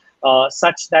possible,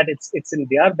 such that it's in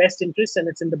their best interest and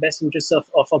it's in the best interest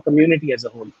of our community as a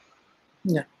whole.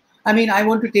 Yeah, I mean, I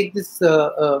want to take this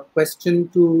question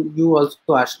to you also,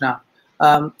 Ashna,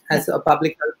 as a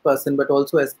public health person, but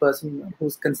also as a person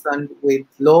who's concerned with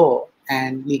law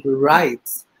and legal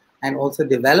rights and also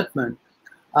development.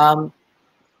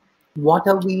 What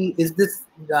are we? Is this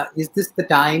the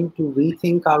time to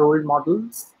rethink our old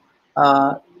models?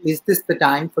 Is this the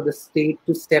time for the state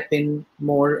to step in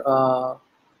more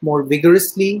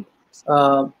vigorously?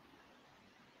 That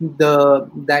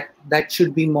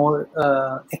should be more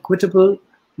equitable,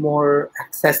 more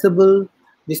accessible,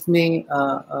 जिसमें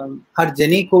हर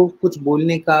जने को कुछ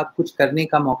बोलने का, कुछ करने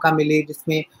का मौका मिले,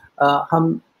 जिसमें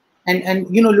हम and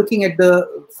looking at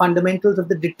the fundamentals of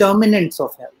the determinants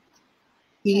of health.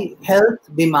 कि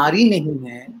हेल्थ बीमारी नहीं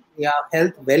है या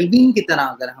हेल्थ वेलबींग की तरह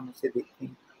अगर हम उसे देखें,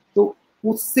 तो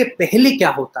उससे पहले क्या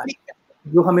होता है,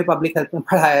 जो हमें पब्लिक हेल्थ में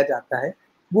पढ़ाया जाता है,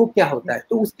 वो क्या होता है,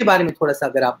 तो उसके बारे में थोड़ा सा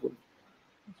अगर आप बोलें.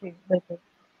 जी बिल्कुल.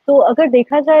 तो अगर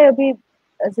देखा जाए अभी,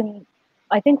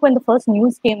 I think when the first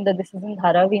news came that this is in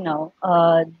Dharavi now,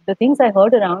 the things I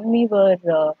heard around me were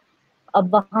अब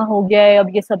वहाँ हो गया है, अब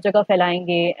ये सब जगह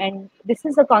फैलाएंगे. And this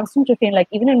is a constant refrain. Like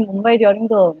even in Mumbai during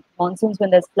the monsoons when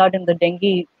there's flood and the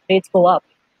dengue rates go up,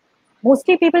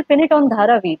 mostly people pin it on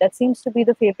Dharavi. That seems to be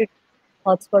the favorite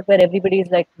hotspot where everybody is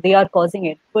like they are causing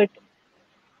it. But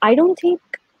I don't think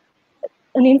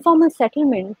an informal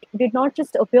settlement did not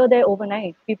just appear there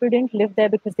overnight. People didn't live there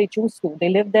because they choose to. They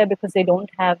live there because they don't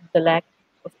have the lack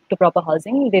to proper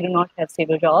housing. They do not have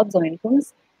stable jobs or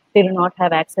incomes. They do not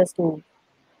have access to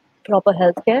proper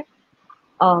healthcare.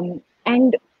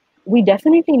 And we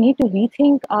definitely need to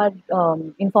rethink our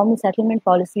informal settlement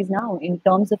policies now in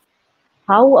terms of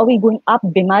how are we going up.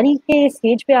 बीमारी के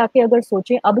stage पे आके अगर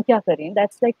सोचें अब क्या करें,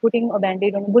 that's like putting a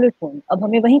band-aid on a bullet wound. अब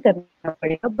हमें वही करना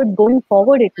पड़ेगा. But going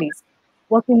forward, at least,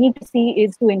 what we need to see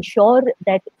is to ensure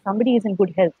that somebody is in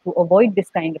good health to avoid this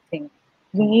kind of thing.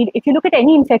 We need, if you look at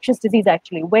any infectious disease,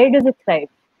 actually, where does it thrive?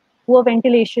 Poor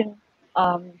ventilation,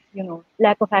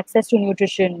 lack of access to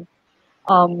nutrition,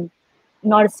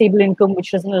 not a stable income,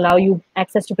 which doesn't allow you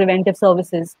access to preventive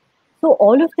services. So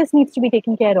all of this needs to be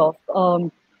taken care of.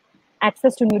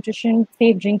 Access to nutrition,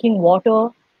 safe drinking water,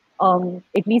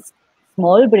 at least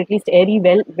small, but at least airy,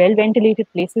 well ventilated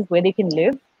places where they can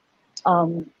live.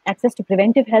 Access to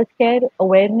preventive healthcare,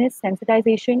 awareness,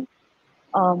 sensitization.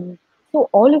 So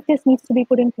all of this needs to be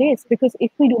put in place, because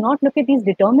if we do not look at these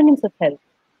determinants of health,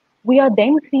 we are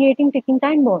then creating ticking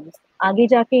time bombs. आगे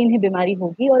जाके इन्हें बीमारी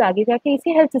होगी और आगे जाके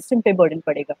इसी health system पे burden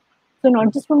पड़ेगा. So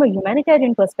not just from a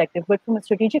humanitarian perspective, but from a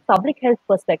strategic public health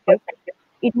perspective,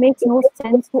 it makes no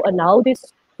sense to allow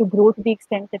this to grow to the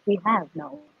extent that we have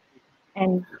now.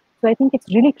 And so I think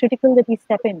it's really critical that we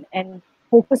step in and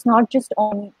focus not just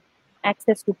on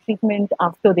access to treatment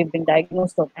after they've been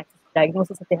diagnosed or access to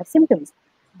diagnosis if they have symptoms,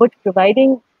 but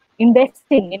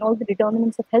investing in all the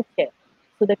determinants of healthcare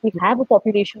so that we have a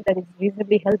population that is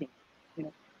reasonably healthy.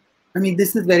 I mean,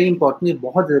 this is very important. ये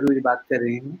बहुत ज़रूरी बात कर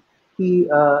रहे हैं कि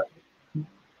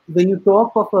when you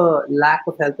talk of a lack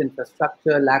of health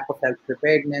infrastructure, lack of health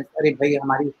preparedness, अरे भाई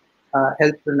हमारी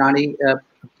health प्रणाली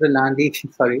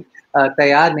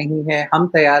तैयार नहीं है, हम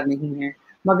तैयार नहीं हैं.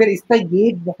 मगर इसका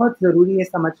ये बहुत ज़रूरी है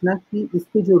समझना कि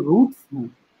इसके जो रूट्स हैं,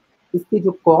 इसके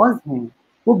जो कॉज हैं,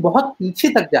 वो बहुत पीछे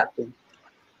तक जाते हैं.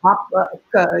 आप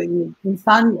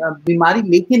इंसान बीमारी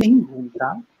लेके नहीं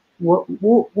घूमता,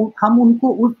 वो हम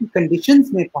उनको उस कंडीशंस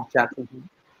में पहुंचाते हैं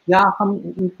या हम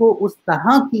उनको उस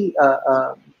तरह की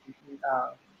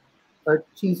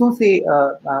चीज़ों से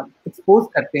एक्सपोज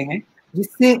करते हैं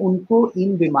जिससे उनको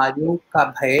इन बीमारियों का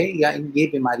भय या ये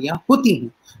बीमारियां होती हैं.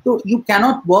 तो you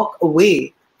cannot walk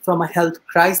away from a health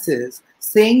crisis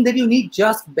saying that you need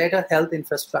just better health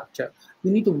infrastructure.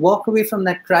 You need to walk away from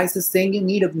that crisis saying you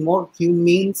need a more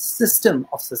humane system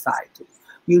of society.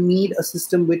 You need a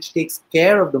system which takes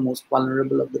care of the most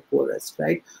vulnerable of the poorest,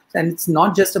 right? And it's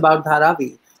not just about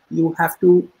Dharavi. You have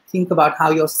to think about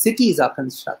how your cities are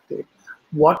constructed,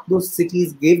 what those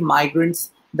cities give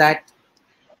migrants that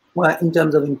in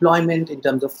terms of employment, in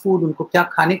terms of food, उनको क्या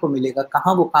खाने को मिलेगा,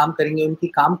 कहाँ वो काम करेंगे, उनकी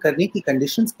काम करने की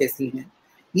conditions कैसी हैं,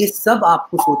 ये सब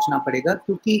आपको सोचना पड़ेगा.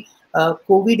 क्योंकि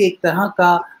कोविड एक तरह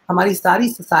का हमारी सारी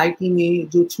सोसाइटी में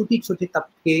जो छोटी छोटे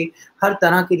तबके, हर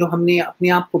तरह के जो हमने अपने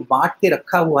आप को बांट के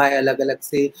रखा हुआ है अलग अलग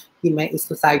से कि मैं इस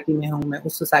सोसाइटी में हूँ, मैं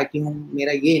उस सोसाइटी हूँ,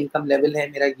 मेरा ये इनकम लेवल है,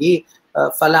 मेरा ये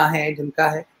फला है, ढिमका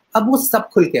है, अब वो सब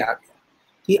खुल के आ गया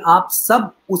कि आप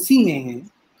सब उसी में हैं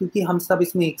क्योंकि हम सब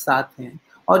इसमें एक साथ हैं.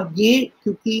 और ये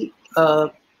क्योंकि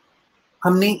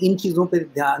हमने इन चीज़ों पे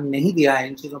ध्यान नहीं दिया है,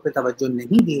 इन चीज़ों पे तवज्जो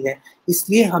नहीं दी है,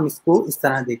 इसलिए हम इसको इस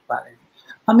तरह देख पा रहे हैं.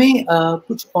 हमें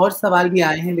कुछ और सवाल भी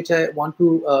आए हैं which I want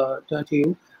to turn to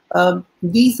you.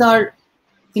 These are,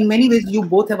 in many ways, you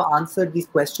both have answered these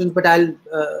questions, but I'll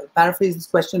paraphrase this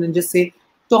question and just say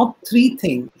top 3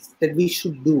 things that we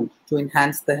should do to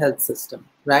enhance the health system,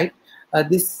 right?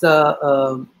 This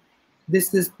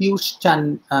is Piyush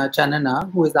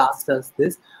Chanana who has asked us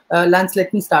this. Lance,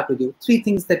 let me start with you. 3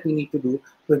 things that we need to do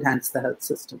to enhance the health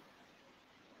system.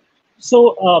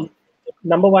 So,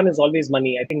 number 1 is always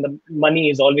money. I think the money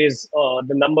is always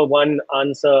the number 1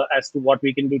 answer as to what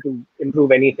we can do to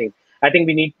improve anything. I think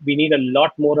we need a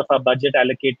lot more of our budget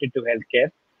allocated to healthcare.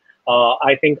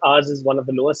 I think ours is one of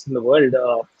the lowest in the world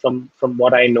from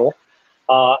what I know.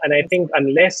 And I think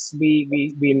unless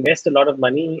we invest a lot of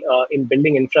money in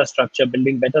building infrastructure,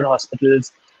 building better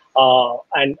hospitals,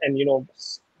 and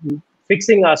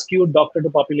fixing our skewed doctor to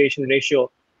population ratio,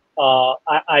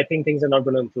 I think things are not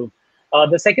going to improve.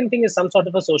 The second thing is some sort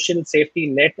of a social safety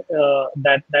net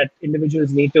that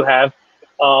individuals need to have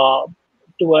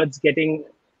towards getting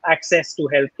access to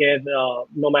healthcare,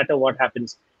 no matter what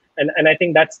happens. And I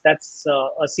think that's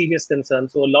a serious concern.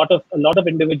 So a lot of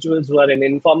individuals who are in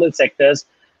informal sectors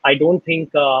I don't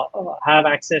think have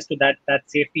access to that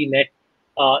safety net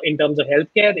in terms of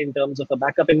healthcare, in terms of a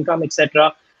backup income,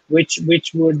 etc., which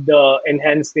would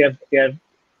enhance their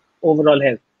overall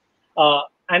health.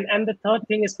 And the third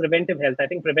thing is preventive health. I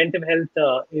think preventive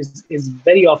health is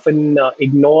very often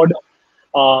ignored.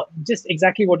 Just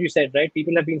exactly what you said, right?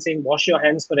 People have been saying wash your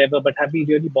hands forever, but have we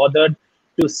really bothered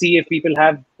to see if people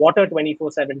have water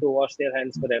 24/7 to wash their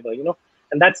hands forever?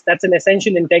 And that's an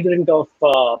essential integrant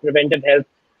of preventive health,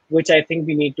 which I think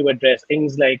we need to address.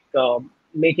 Things like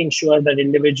making sure that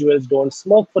individuals don't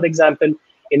smoke, for example,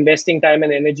 investing time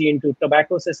and energy into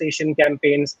tobacco cessation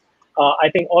campaigns. I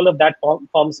think all of that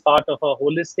forms part of a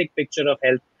holistic picture of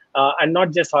health, and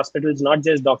not just hospitals, not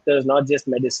just doctors, not just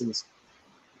medicines.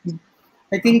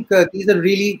 I think these are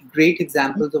really great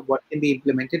examples of what can be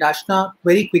implemented. Ashna,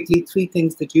 very quickly, 3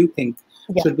 things that you think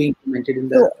should be implemented in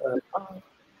the...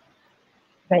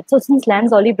 Right. So since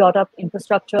Lan's already brought up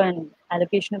infrastructure and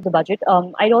allocation of the budget,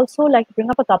 I'd also like to bring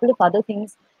up a couple of other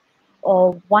things.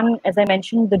 One, as I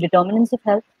mentioned, the determinants of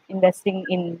health, investing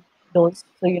in those.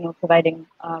 So, providing,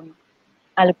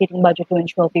 allocating budget to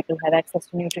ensure people have access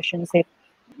to nutrition, safe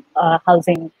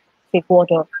housing, safe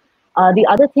water. The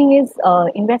other thing is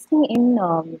investing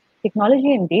in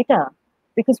technology and data,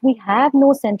 because we have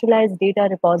no centralized data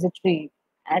repository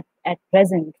at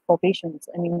present for patients.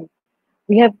 I mean,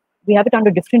 we have it under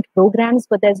different programs,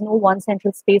 but there's no one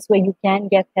central space where you can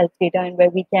get health data and where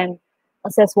we can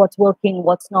assess what's working,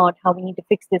 what's not, how we need to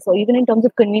fix this, or even in terms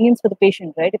of convenience for the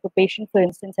patient, right? If a patient, for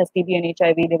instance, has TB and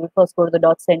HIV, they will first go to the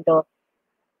DOT center,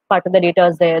 part of the data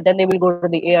is there, then they will go to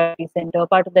the ART center,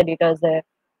 part of the data is there.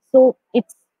 So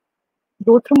it's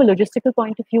both from a logistical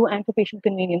point of view and for patient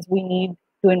convenience, we need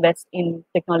to invest in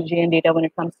technology and data when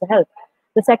it comes to health.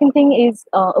 The second thing is,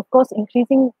 of course,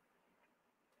 increasing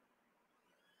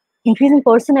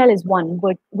personnel is one,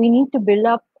 but we need to build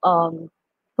up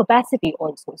capacity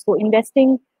also. So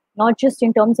investing not just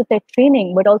in terms of their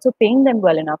training, but also paying them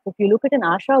well enough. If you look at an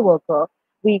ASHA worker,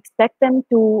 we expect them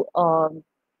to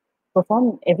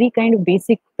perform every kind of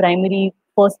basic primary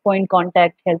first point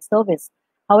contact health service.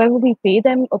 However, we pay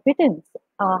them a pittance.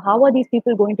 How are these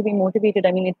people going to be motivated?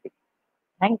 I mean,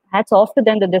 hats off to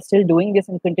them that they're still doing this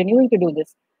and continuing to do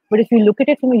this. But if you look at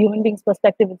it from a human being's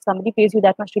perspective, if somebody pays you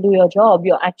that much to do your job,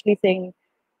 you're actually saying,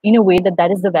 in a way,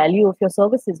 that is the value of your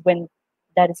services, when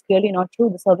that is clearly not true.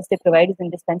 The service they provide is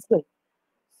indispensable.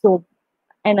 So,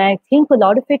 and I think a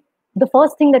lot of it, the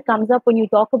first thing that comes up when you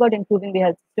talk about improving the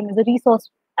health system is a resource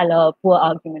poor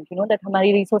argument, that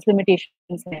हमारी resource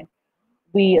limitations हैं.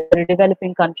 We are a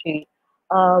developing country.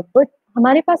 But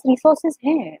हमारे पास resources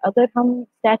हैं. अगर हम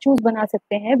statues बना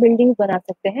सकते हैं, buildings बना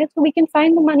सकते हैं, so we can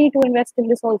find the money to invest in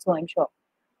this also, I'm sure.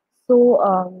 So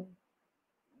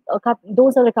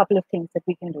those are a couple of things that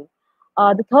we can do.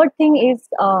 The third thing is,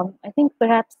 I think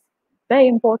perhaps very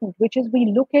important, which is we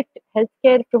look at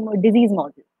healthcare from a disease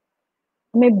model.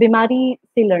 हमें बीमारी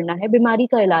से लड़ना है, बीमारी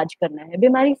का इलाज करना है,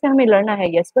 बीमारी से हमें लड़ना है,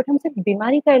 यस, बट हम सिर्फ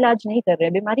बीमारी का इलाज नहीं कर रहे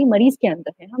हैं, बीमारी मरीज के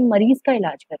अंदर है, हम मरीज का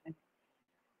इलाज कर रहे हैं.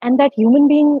 And that human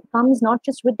being comes not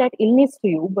just with that illness to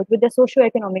you, but with their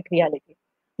socio-economic reality.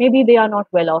 Maybe they are not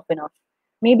well off enough.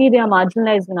 Maybe they are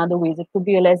marginalized in other ways. It could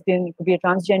be a lesbian, it could be a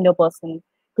transgender person,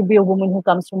 it could be a woman who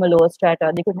comes from a lower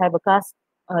strata. They could have a caste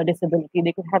disability,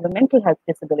 they could have a mental health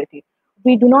disability.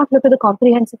 We do not look at the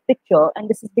comprehensive picture, and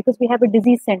this is because we have a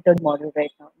disease-centered model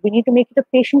right now. We need to make it a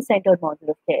patient-centered model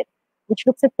of care, which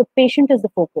looks at the patient as the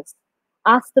focus.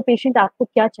 Ask the patient, आपको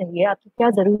क्या चाहिए, आपकी क्या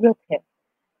ज़रूरत है,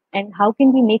 and how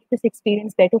can we make this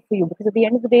experience better for you? Because at the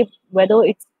end of the day, whether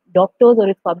it's doctors or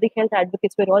it's public health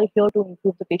advocates, we're all here to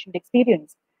improve the patient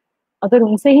experience. अगर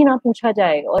उनसे ही ना पूछा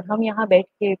जाए और हम यहाँ बैठ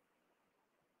के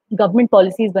गवर्नमेंट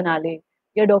पॉलिसीज बना ले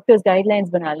या डॉक्टर्स गाइडलाइंस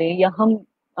बना ले या हम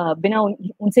बिना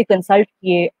उनसे कंसल्ट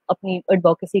किए अपनी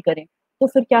एडवोकेसी करें, तो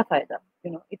फिर क्या फायदा?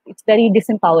 It's very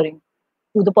disempowering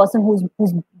to the person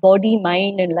whose body,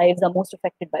 mind and lives are most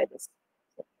affected by this.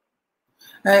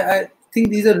 I think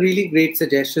these are really great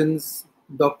suggestions.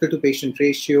 Doctor to patient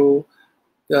ratio,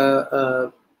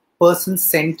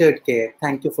 person-centered care.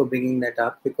 Thank you for bringing that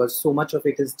up, because so much of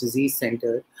it is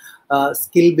disease-centered.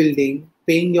 Skill building,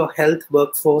 paying your health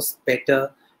workforce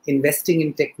better, investing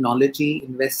in technology,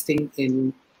 investing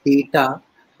in data.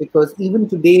 Because even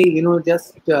today,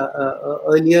 just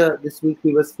earlier this week,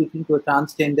 we were speaking to a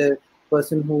transgender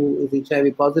person who is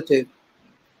HIV positive,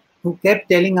 who kept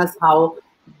telling us how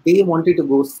they wanted to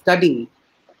go study,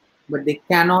 but they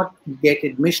cannot get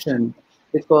admission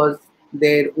because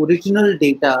their original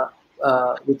data,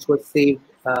 which was saved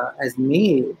as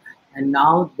male, and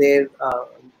now their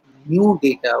new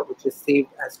data, which is saved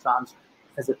as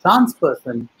a trans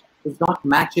person, is not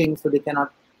matching, so they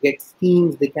cannot get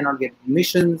schemes, they cannot get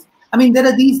admissions. I mean, there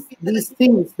are these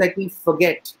things that we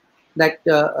forget, that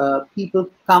people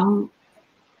come,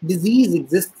 disease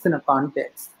exists in a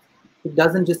context. It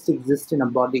doesn't just exist in a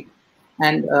body.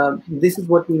 And this is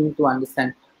what we need to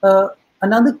understand.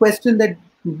 Another question that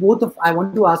I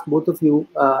want to ask both of you,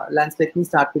 Lance, let me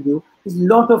start with you. There's a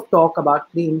lot of talk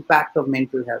about the impact of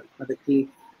mental health. मतलब कि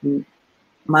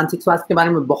मानसिक स्वास्थ्य के बारे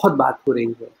में बहुत बात हो रही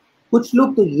है. कुछ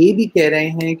लोग तो ये भी कह रहे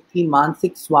हैं कि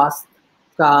मानसिक स्वास्थ्य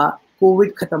का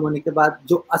कोविड खत्म होने के बाद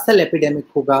जो असल एपिडेमिक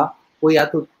होगा वो या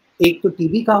तो एक तो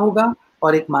टीबी का होगा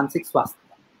और एक मानसिक स्वास्थ्य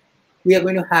का. We are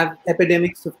going to have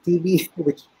epidemics of TB,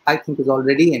 which I think is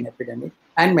already an epidemic,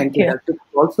 and mental health, which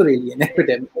is also really an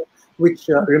epidemic, which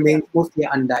remains mostly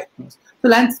undiagnosed. So,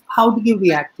 Lance, how do you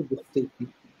react to this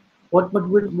statement? What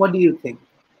do you think?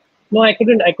 No, I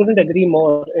couldn't agree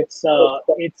more. It's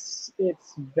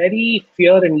very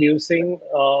fear-inducing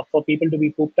for people to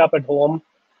be cooped up at home,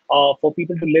 for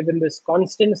people to live in this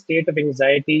constant state of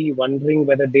anxiety, wondering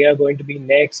whether they are going to be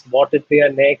next, what if they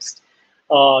are next.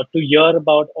 To hear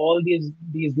about all these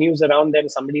news around them,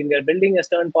 somebody in their building has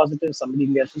turned positive, somebody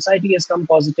in their society has come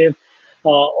positive,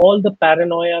 all the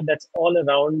paranoia that's all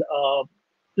around,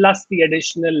 plus the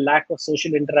additional lack of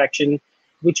social interaction,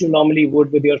 which you normally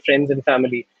would with your friends and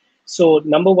family. So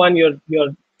number one,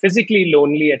 you're physically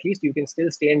lonely. At least you can still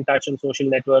stay in touch on social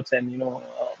networks and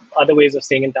other ways of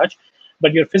staying in touch,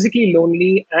 but you're physically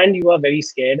lonely and you are very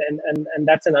scared, and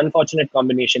that's an unfortunate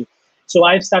combination. So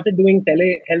I've started doing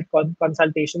telehealth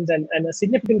consultations, and a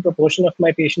significant proportion of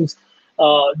my patients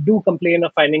do complain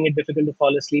of finding it difficult to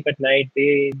fall asleep at night.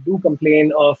 They do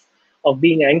complain of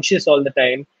being anxious all the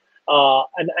time.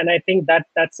 And I think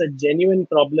that's a genuine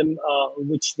problem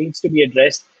which needs to be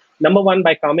addressed. Number one,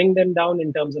 by calming them down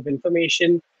in terms of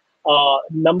information.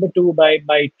 Number two,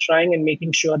 by trying and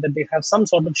making sure that they have some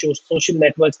sort of social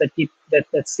networks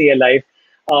that stay alive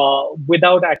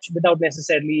without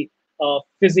necessarily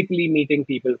physically meeting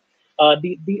people.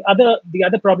 The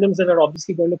other problems that are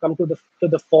obviously going to come to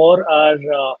the fore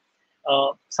are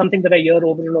something that I hear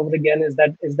over and over again is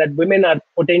that women are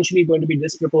potentially going to be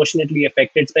disproportionately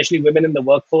affected, especially women in the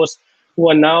workforce who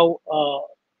are now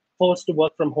forced to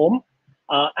work from home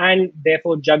and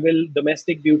therefore juggle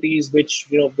domestic duties, which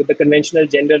with the conventional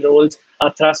gender roles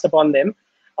are thrust upon them.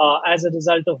 As a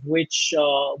result of which,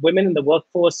 women in the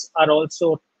workforce are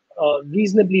also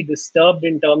reasonably disturbed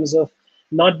in terms of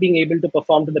not being able to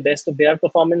perform to the best of their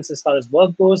performance as far as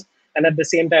work goes, and at the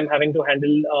same time having to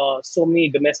handle so many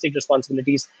domestic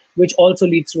responsibilities, which also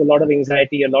leads to a lot of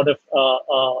anxiety, a lot of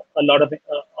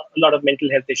mental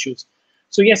health issues.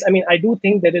 So yes, I mean, I do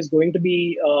think there is going to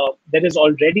be there is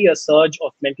already a surge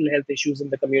of mental health issues in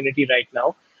the community right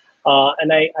now.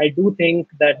 And I do think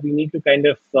that we need to kind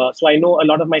of, so I know a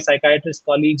lot of my psychiatrist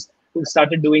colleagues who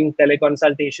started doing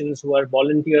teleconsultations, who are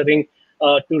volunteering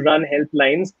to run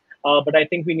helplines, but I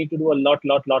think we need to do a lot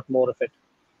more of it.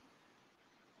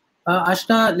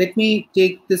 Ashna, let me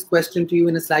take this question to you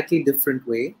in a slightly different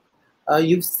way.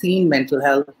 You've seen mental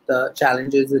health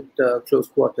challenges at close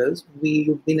quarters.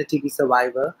 You've been a TB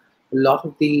survivor. A lot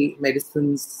of the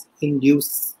medicines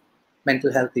induce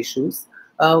mental health issues.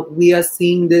 We are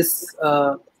seeing this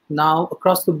now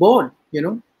across the board,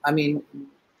 I mean,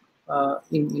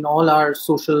 in all our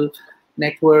social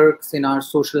networks, in our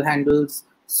social handles,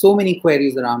 so many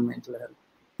queries around mental health.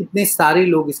 इतने सारे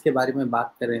लोग इसके बारे में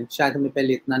बात कर रहे हैं, शायद हमें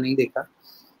पहले इतना नहीं देखा.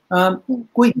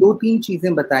 कोई 2-3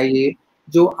 चीजें बताइए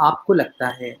जो आपको लगता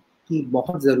है कि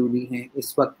बहुत ज़रूरी हैं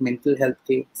इस वक्त मेंटल हेल्थ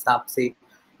के हिसाब से,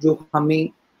 जो हमें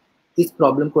इस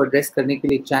प्रॉब्लम को एड्रेस करने के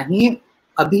लिए चाहिए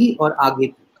अभी और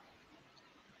आगे.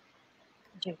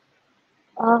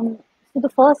 So the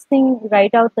first thing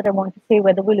right out that I want to say,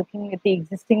 whether we're looking at the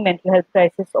existing mental health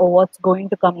crisis or what's going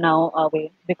to come now our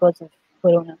way because of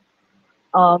Corona,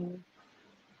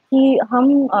 कि हम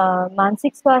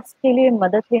मानसिक स्वास्थ्य के लिए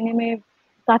मदद लेने में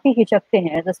काफ़ी हिचकते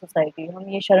हैं एज अ सोसाइटी. हम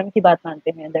ये शर्म की बात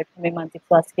मानते हैं दैट हमें मानसिक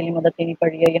स्वास्थ्य के लिए मदद लेनी पड़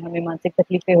रही है या हमें मानसिक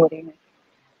तकलीफें हो रही हैं.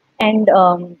 And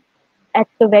at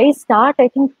the very start, I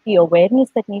think the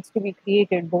awareness that needs to be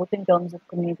created, both in terms of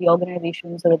community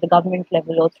organizations or at the government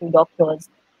level or through doctors,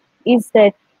 is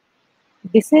that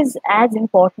this is as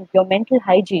important. Your mental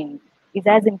hygiene is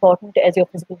as important as your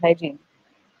physical hygiene.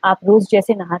 आप रोज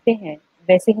जैसे नहाते हैं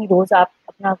वैसे ही रोज आप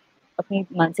अपनी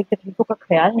मानसिक तकलीफों का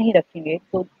ख्याल नहीं रखेंगे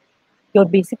तो you're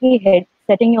basically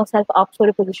setting yourself up for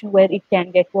a position where it can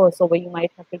get worse or where you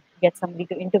might have to get somebody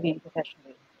to intervene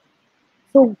professionally.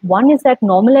 So one is that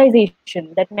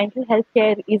normalization that mental health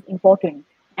care is important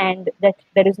and that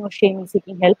there is no shame in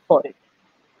seeking help for it.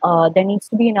 There needs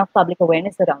to be enough public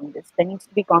awareness around this. There needs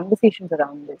to be conversations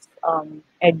around this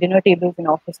at dinner tables in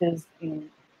offices, in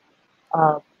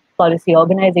policy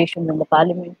organizations in the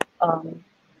parliament.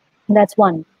 That's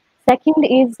one. Second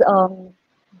is,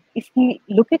 if we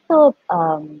look at the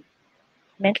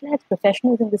mental health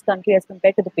professionals in this country as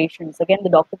compared to the patients, again,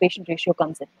 the doctor-patient ratio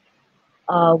comes in.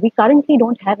 We currently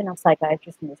don't have enough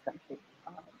psychiatrists in this country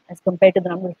as compared to the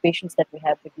number of patients that we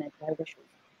have with mental health issues.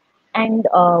 And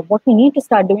what we need to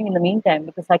start doing in the meantime,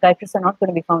 because psychiatrists are not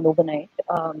going to be found overnight,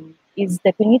 is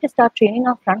that we need to start training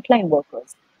our frontline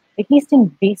workers, at least in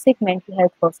basic mental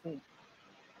health first aid.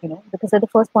 Because at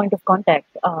the first point of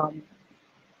contact,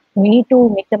 we need to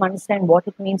make them understand what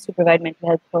it means to provide mental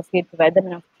health first aid, provide them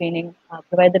enough training,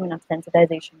 provide them enough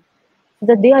sensitization, so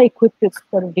that they are equipped to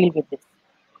sort of deal with this.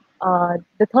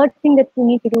 The third thing that we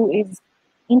need to do is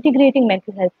integrating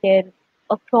mental health care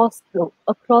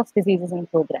across diseases and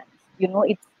programs.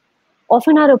 It's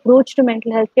often our approach to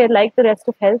mental health care, like the rest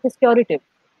of health, is curative.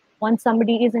 Once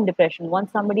somebody is in depression,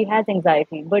 once somebody has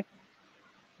anxiety, but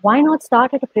why not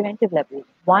start at a preventive level?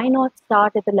 Why not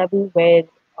start at the level where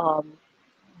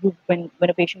when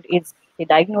a patient is, say,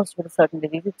 diagnosed with a certain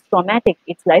disease, it's traumatic,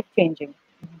 it's life-changing,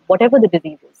 whatever the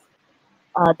disease is.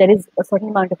 There is a certain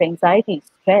amount of anxiety,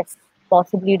 stress,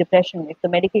 possibly depression. If the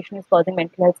medication is causing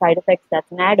mental health side effects,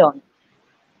 that's an add-on.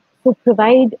 So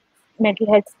provide mental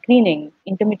health screening,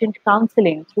 intermittent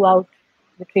counseling throughout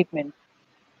the treatment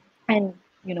and,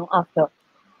 after.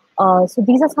 So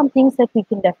these are some things that we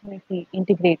can definitely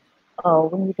integrate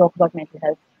when we talk about mental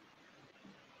health.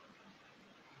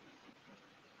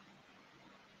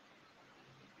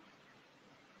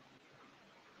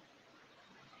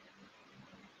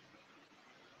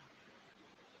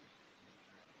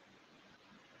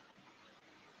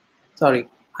 Sorry,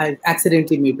 I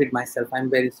accidentally muted myself. I'm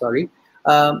very sorry.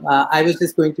 I was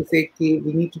just going to say that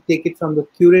we need to take it from the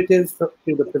curative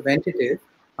to the preventative.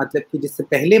 मतलब कि जिससे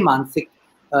पहले मानसिक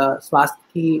स्वास्थ्य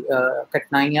की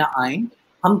कठिनाइयाँ आएं,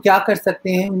 हम क्या कर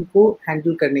सकते हैं उनको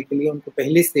हैंडल करने के लिए, उनको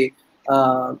पहले से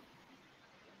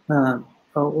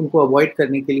उनको अवॉइड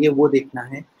करने के लिए वो देखना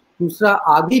है. दूसरा,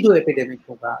 आगे जो एपिडेमिक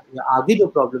होगा या आगे जो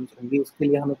प्रॉब्लम्स होंगी उसके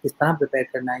लिए हमें किस तरह प्रिपेयर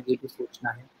करना है ये भी सोचना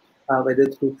है, whether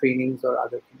through trainings or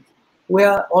other things. We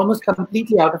are almost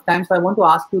completely out of time, so I want to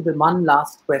ask you the one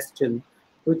last question,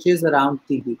 which is around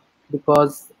TB,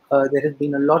 because there has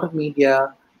been a lot of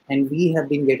media and we have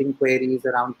been getting queries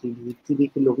around TB.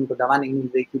 TB के लोगों को दवा नहीं मिल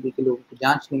रही, TB के लोगों को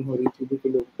जांच नहीं हो रही, TB के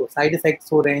लोगों को साइड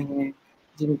इफेक्ट्स हो रहे हैं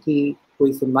जिनकी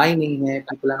कोई सुनवाई नहीं है.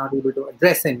 People are not able to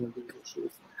address any of these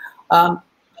issues.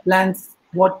 Lance,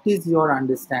 what is your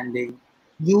understanding?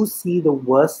 You see the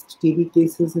worst TB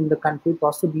cases in the country,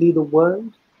 possibly the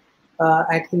world,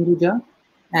 at Hinduja,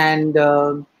 and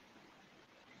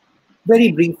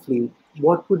very briefly,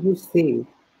 what would you say?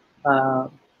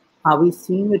 Are we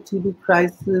seeing a TB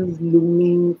crisis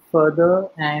looming further,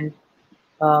 and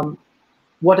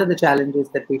what are the challenges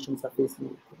that patients are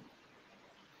facing?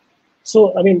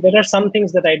 So, I mean, there are some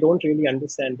things that I don't really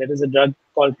understand. There is a drug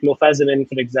called clofazimine,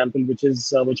 for example,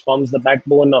 which forms the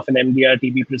backbone of an MDR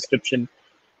TB prescription,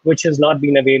 which has not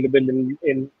been available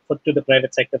to the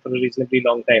private sector for a reasonably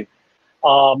long time.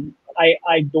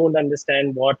 I don't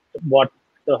understand what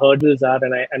the hurdles are,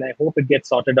 and I hope it gets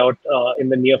sorted out in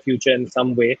the near future in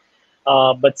some way.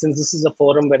 But since this is a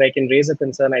forum where I can raise a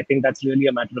concern, I think that's really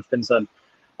a matter of concern.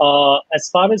 As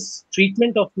far as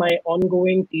treatment of my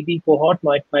ongoing TB cohort,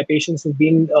 my patients who've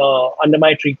been under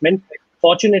my treatment,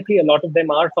 fortunately, a lot of them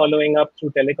are following up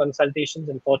through teleconsultations,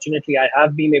 and fortunately, I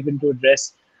have been able to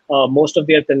address most of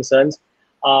their concerns.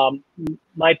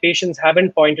 My patients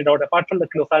haven't pointed out, apart from the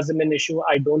clofazimine issue,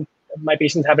 my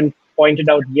patients haven't pointed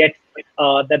out yet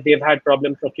that they've had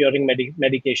problems procuring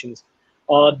medications.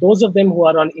 Those of them who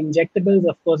are on injectables,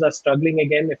 of course, are struggling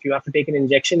again. If you have to take an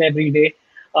injection every day,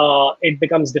 it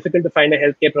becomes difficult to find a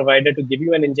healthcare provider to give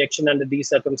you an injection under these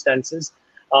circumstances.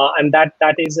 And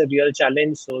that is a real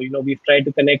challenge. So, we've tried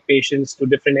to connect patients to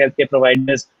different healthcare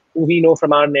providers who we know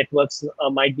from our networks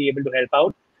might be able to help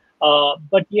out.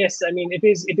 But yes, I mean, it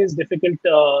is difficult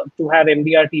to have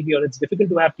MDR TB, or it's difficult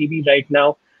to have TB right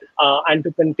now, and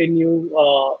to continue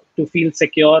to feel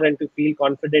secure and to feel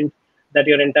confident that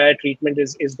your entire treatment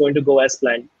is going to go as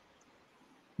planned.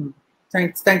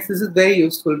 Thanks. This is very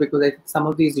useful because I think some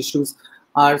of these issues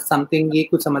are something, ये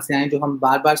कुछ समस्याएं जो हम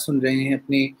बार-बार सुन रहे हैं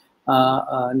अपने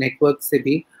network से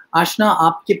भी. आशना,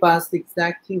 आपके पास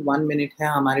exactly 1 minute है,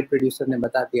 हमारे प्रोड्यूसर ने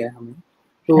बता दिया है हमें.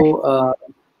 तो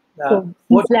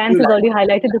since Lance has already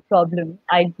highlighted the problem,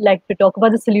 I'd like to talk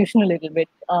about the solution a little bit.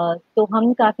 So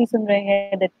हम काफी सुन रहे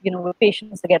हैं that with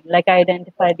patients again, like I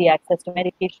identify the access to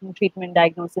medication, treatment,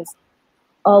 diagnosis.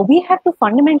 We have to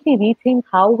fundamentally rethink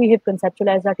how we have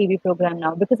conceptualized our TB program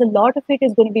now, because a lot of it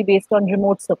is going to be based on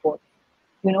remote support.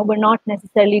 We're not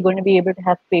necessarily going to be able to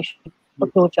have patients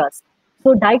approach us.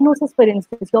 So diagnosis, for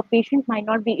instance, your patient might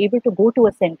not be able to go to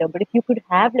a center, but if you could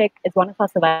have, like as one of our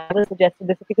survivors suggested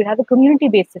this, if you could have a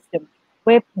community-based system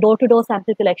where door-to-door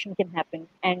sample collection can happen,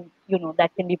 and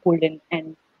that can be pulled in,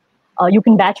 and you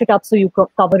can batch it up so you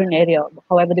cover an area,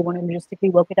 however they want to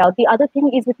logistically work it out. The other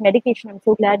thing is with medication, I'm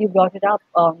so glad you brought it up.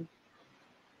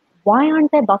 Why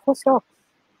aren't there buffer stocks?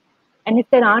 And if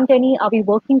there aren't any, are we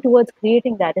working towards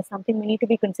creating that? Is something we need to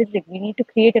be considering. We need to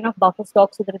create enough buffer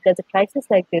stock so that if there's a crisis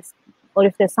like this, or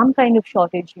if there's some kind of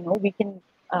shortage, we can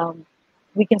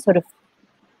sort of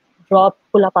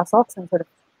pull up our socks and sort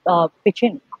of pitch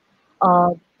in.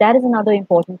 That is another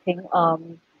important thing.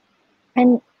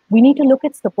 And we need to look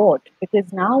at support,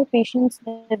 because now patients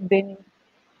have been,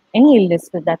 any illness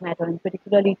for that matter, and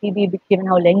particularly TB, given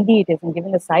how lengthy it is and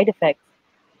given the side effects,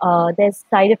 there's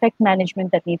side effect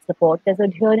management that needs support. There's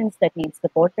adherence that needs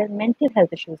support. There's mental health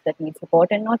issues that need support,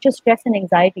 and not just stress and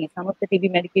anxiety. Some of the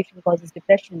TB medication causes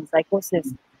depression,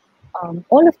 psychosis.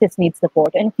 All of this needs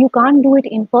support. And if you can't do it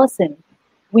in person,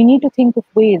 we need to think of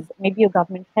ways, maybe a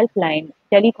government helpline,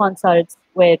 teleconsults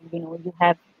where you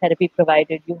have therapy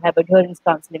provided, you have adherence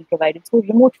counseling provided, so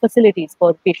remote facilities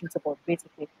for patient support,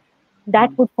 basically.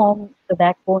 That would form the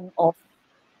backbone of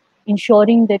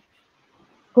ensuring that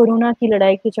corona की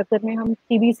लड़ाई के चक्कर में हम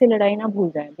TB से लड़ाई ना भूल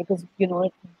जाएं, because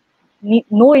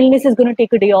no illness is going to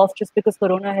take a day off just because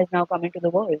corona has now come into the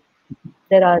world.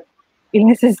 There are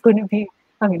illnesses going to be,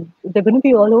 they're going to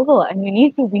be all over, and we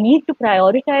need to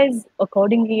prioritize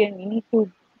accordingly, and we need to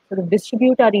sort of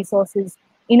distribute our resources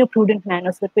in a prudent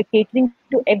manner so that we're catering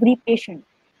to every patient,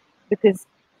 because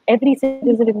every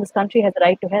citizen in this country has a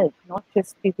right to health, not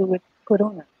just people with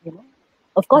corona.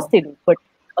 Of course they do, but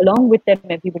along with them,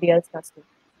 everybody else has to.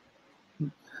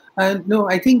 No,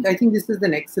 I think this is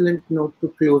an excellent note to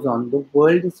close on. The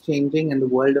world is changing, and the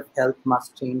world of health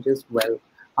must change as well.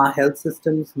 Our health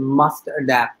systems must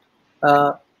adapt.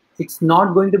 It's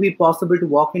not going to be possible to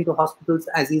walk into hospitals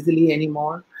as easily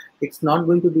anymore. It's not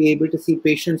going to be able to see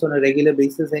patients on a regular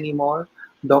basis anymore.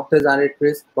 Doctors are at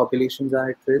risk, populations are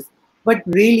at risk. But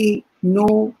really,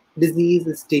 no disease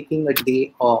is taking a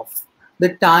day off.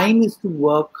 The time is to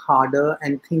work harder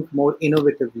and think more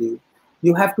innovatively.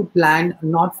 You have to plan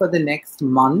not for the next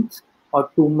month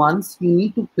or 2 months. You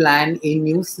need to plan a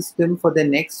new system for the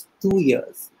next 2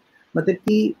 years. मतलब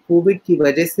कि Covid की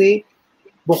वजह से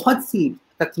बहुत सी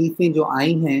तकलीफें जो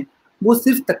आई हैं, वो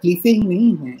सिर्फ तकलीफें ही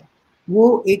नहीं हैं,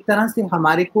 वो एक तरह से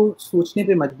हमारे को सोचने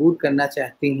पे मजबूर करना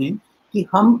चाहते हैं कि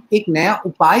हम एक नया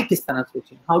उपाय किस तरह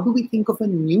सोचें. How do we think of a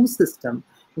new system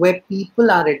where people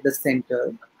are at the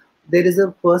center? There is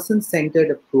a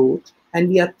person-centered approach, and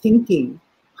we are thinking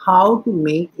how to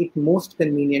make it most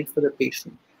convenient for the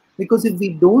patient. Because if we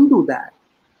don't do that,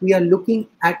 we are looking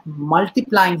at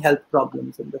multiplying health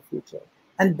problems in the future.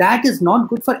 And that is not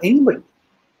good for anybody.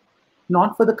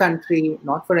 Not for the country,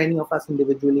 not for any of us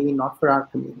individually, not for our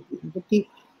community. क्योंकि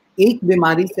एक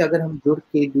बीमारी से अगर हम जुड़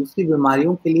के दूसरी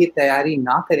बीमारियों के लिए तैयारी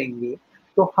ना करेंगे,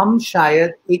 तो हम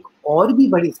शायद एक और भी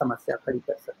बड़ी समस्या खड़ी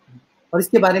कर सकते हैं. और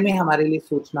इसके बारे में हमारे लिए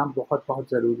सोचना बहुत बहुत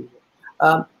ज़रूरी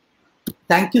है.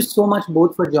 Thank you so much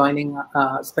both for joining,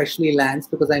 especially Lance,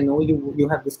 because I know you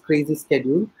have this crazy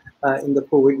schedule in the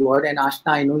COVID ward, and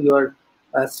Ashna, I know you're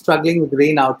struggling with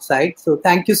rain outside. So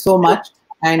thank you so much,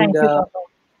 and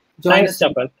join us.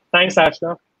 Chapal. Thanks,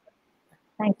 Ashna.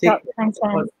 Thanks,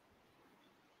 Lance.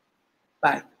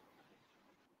 Bye.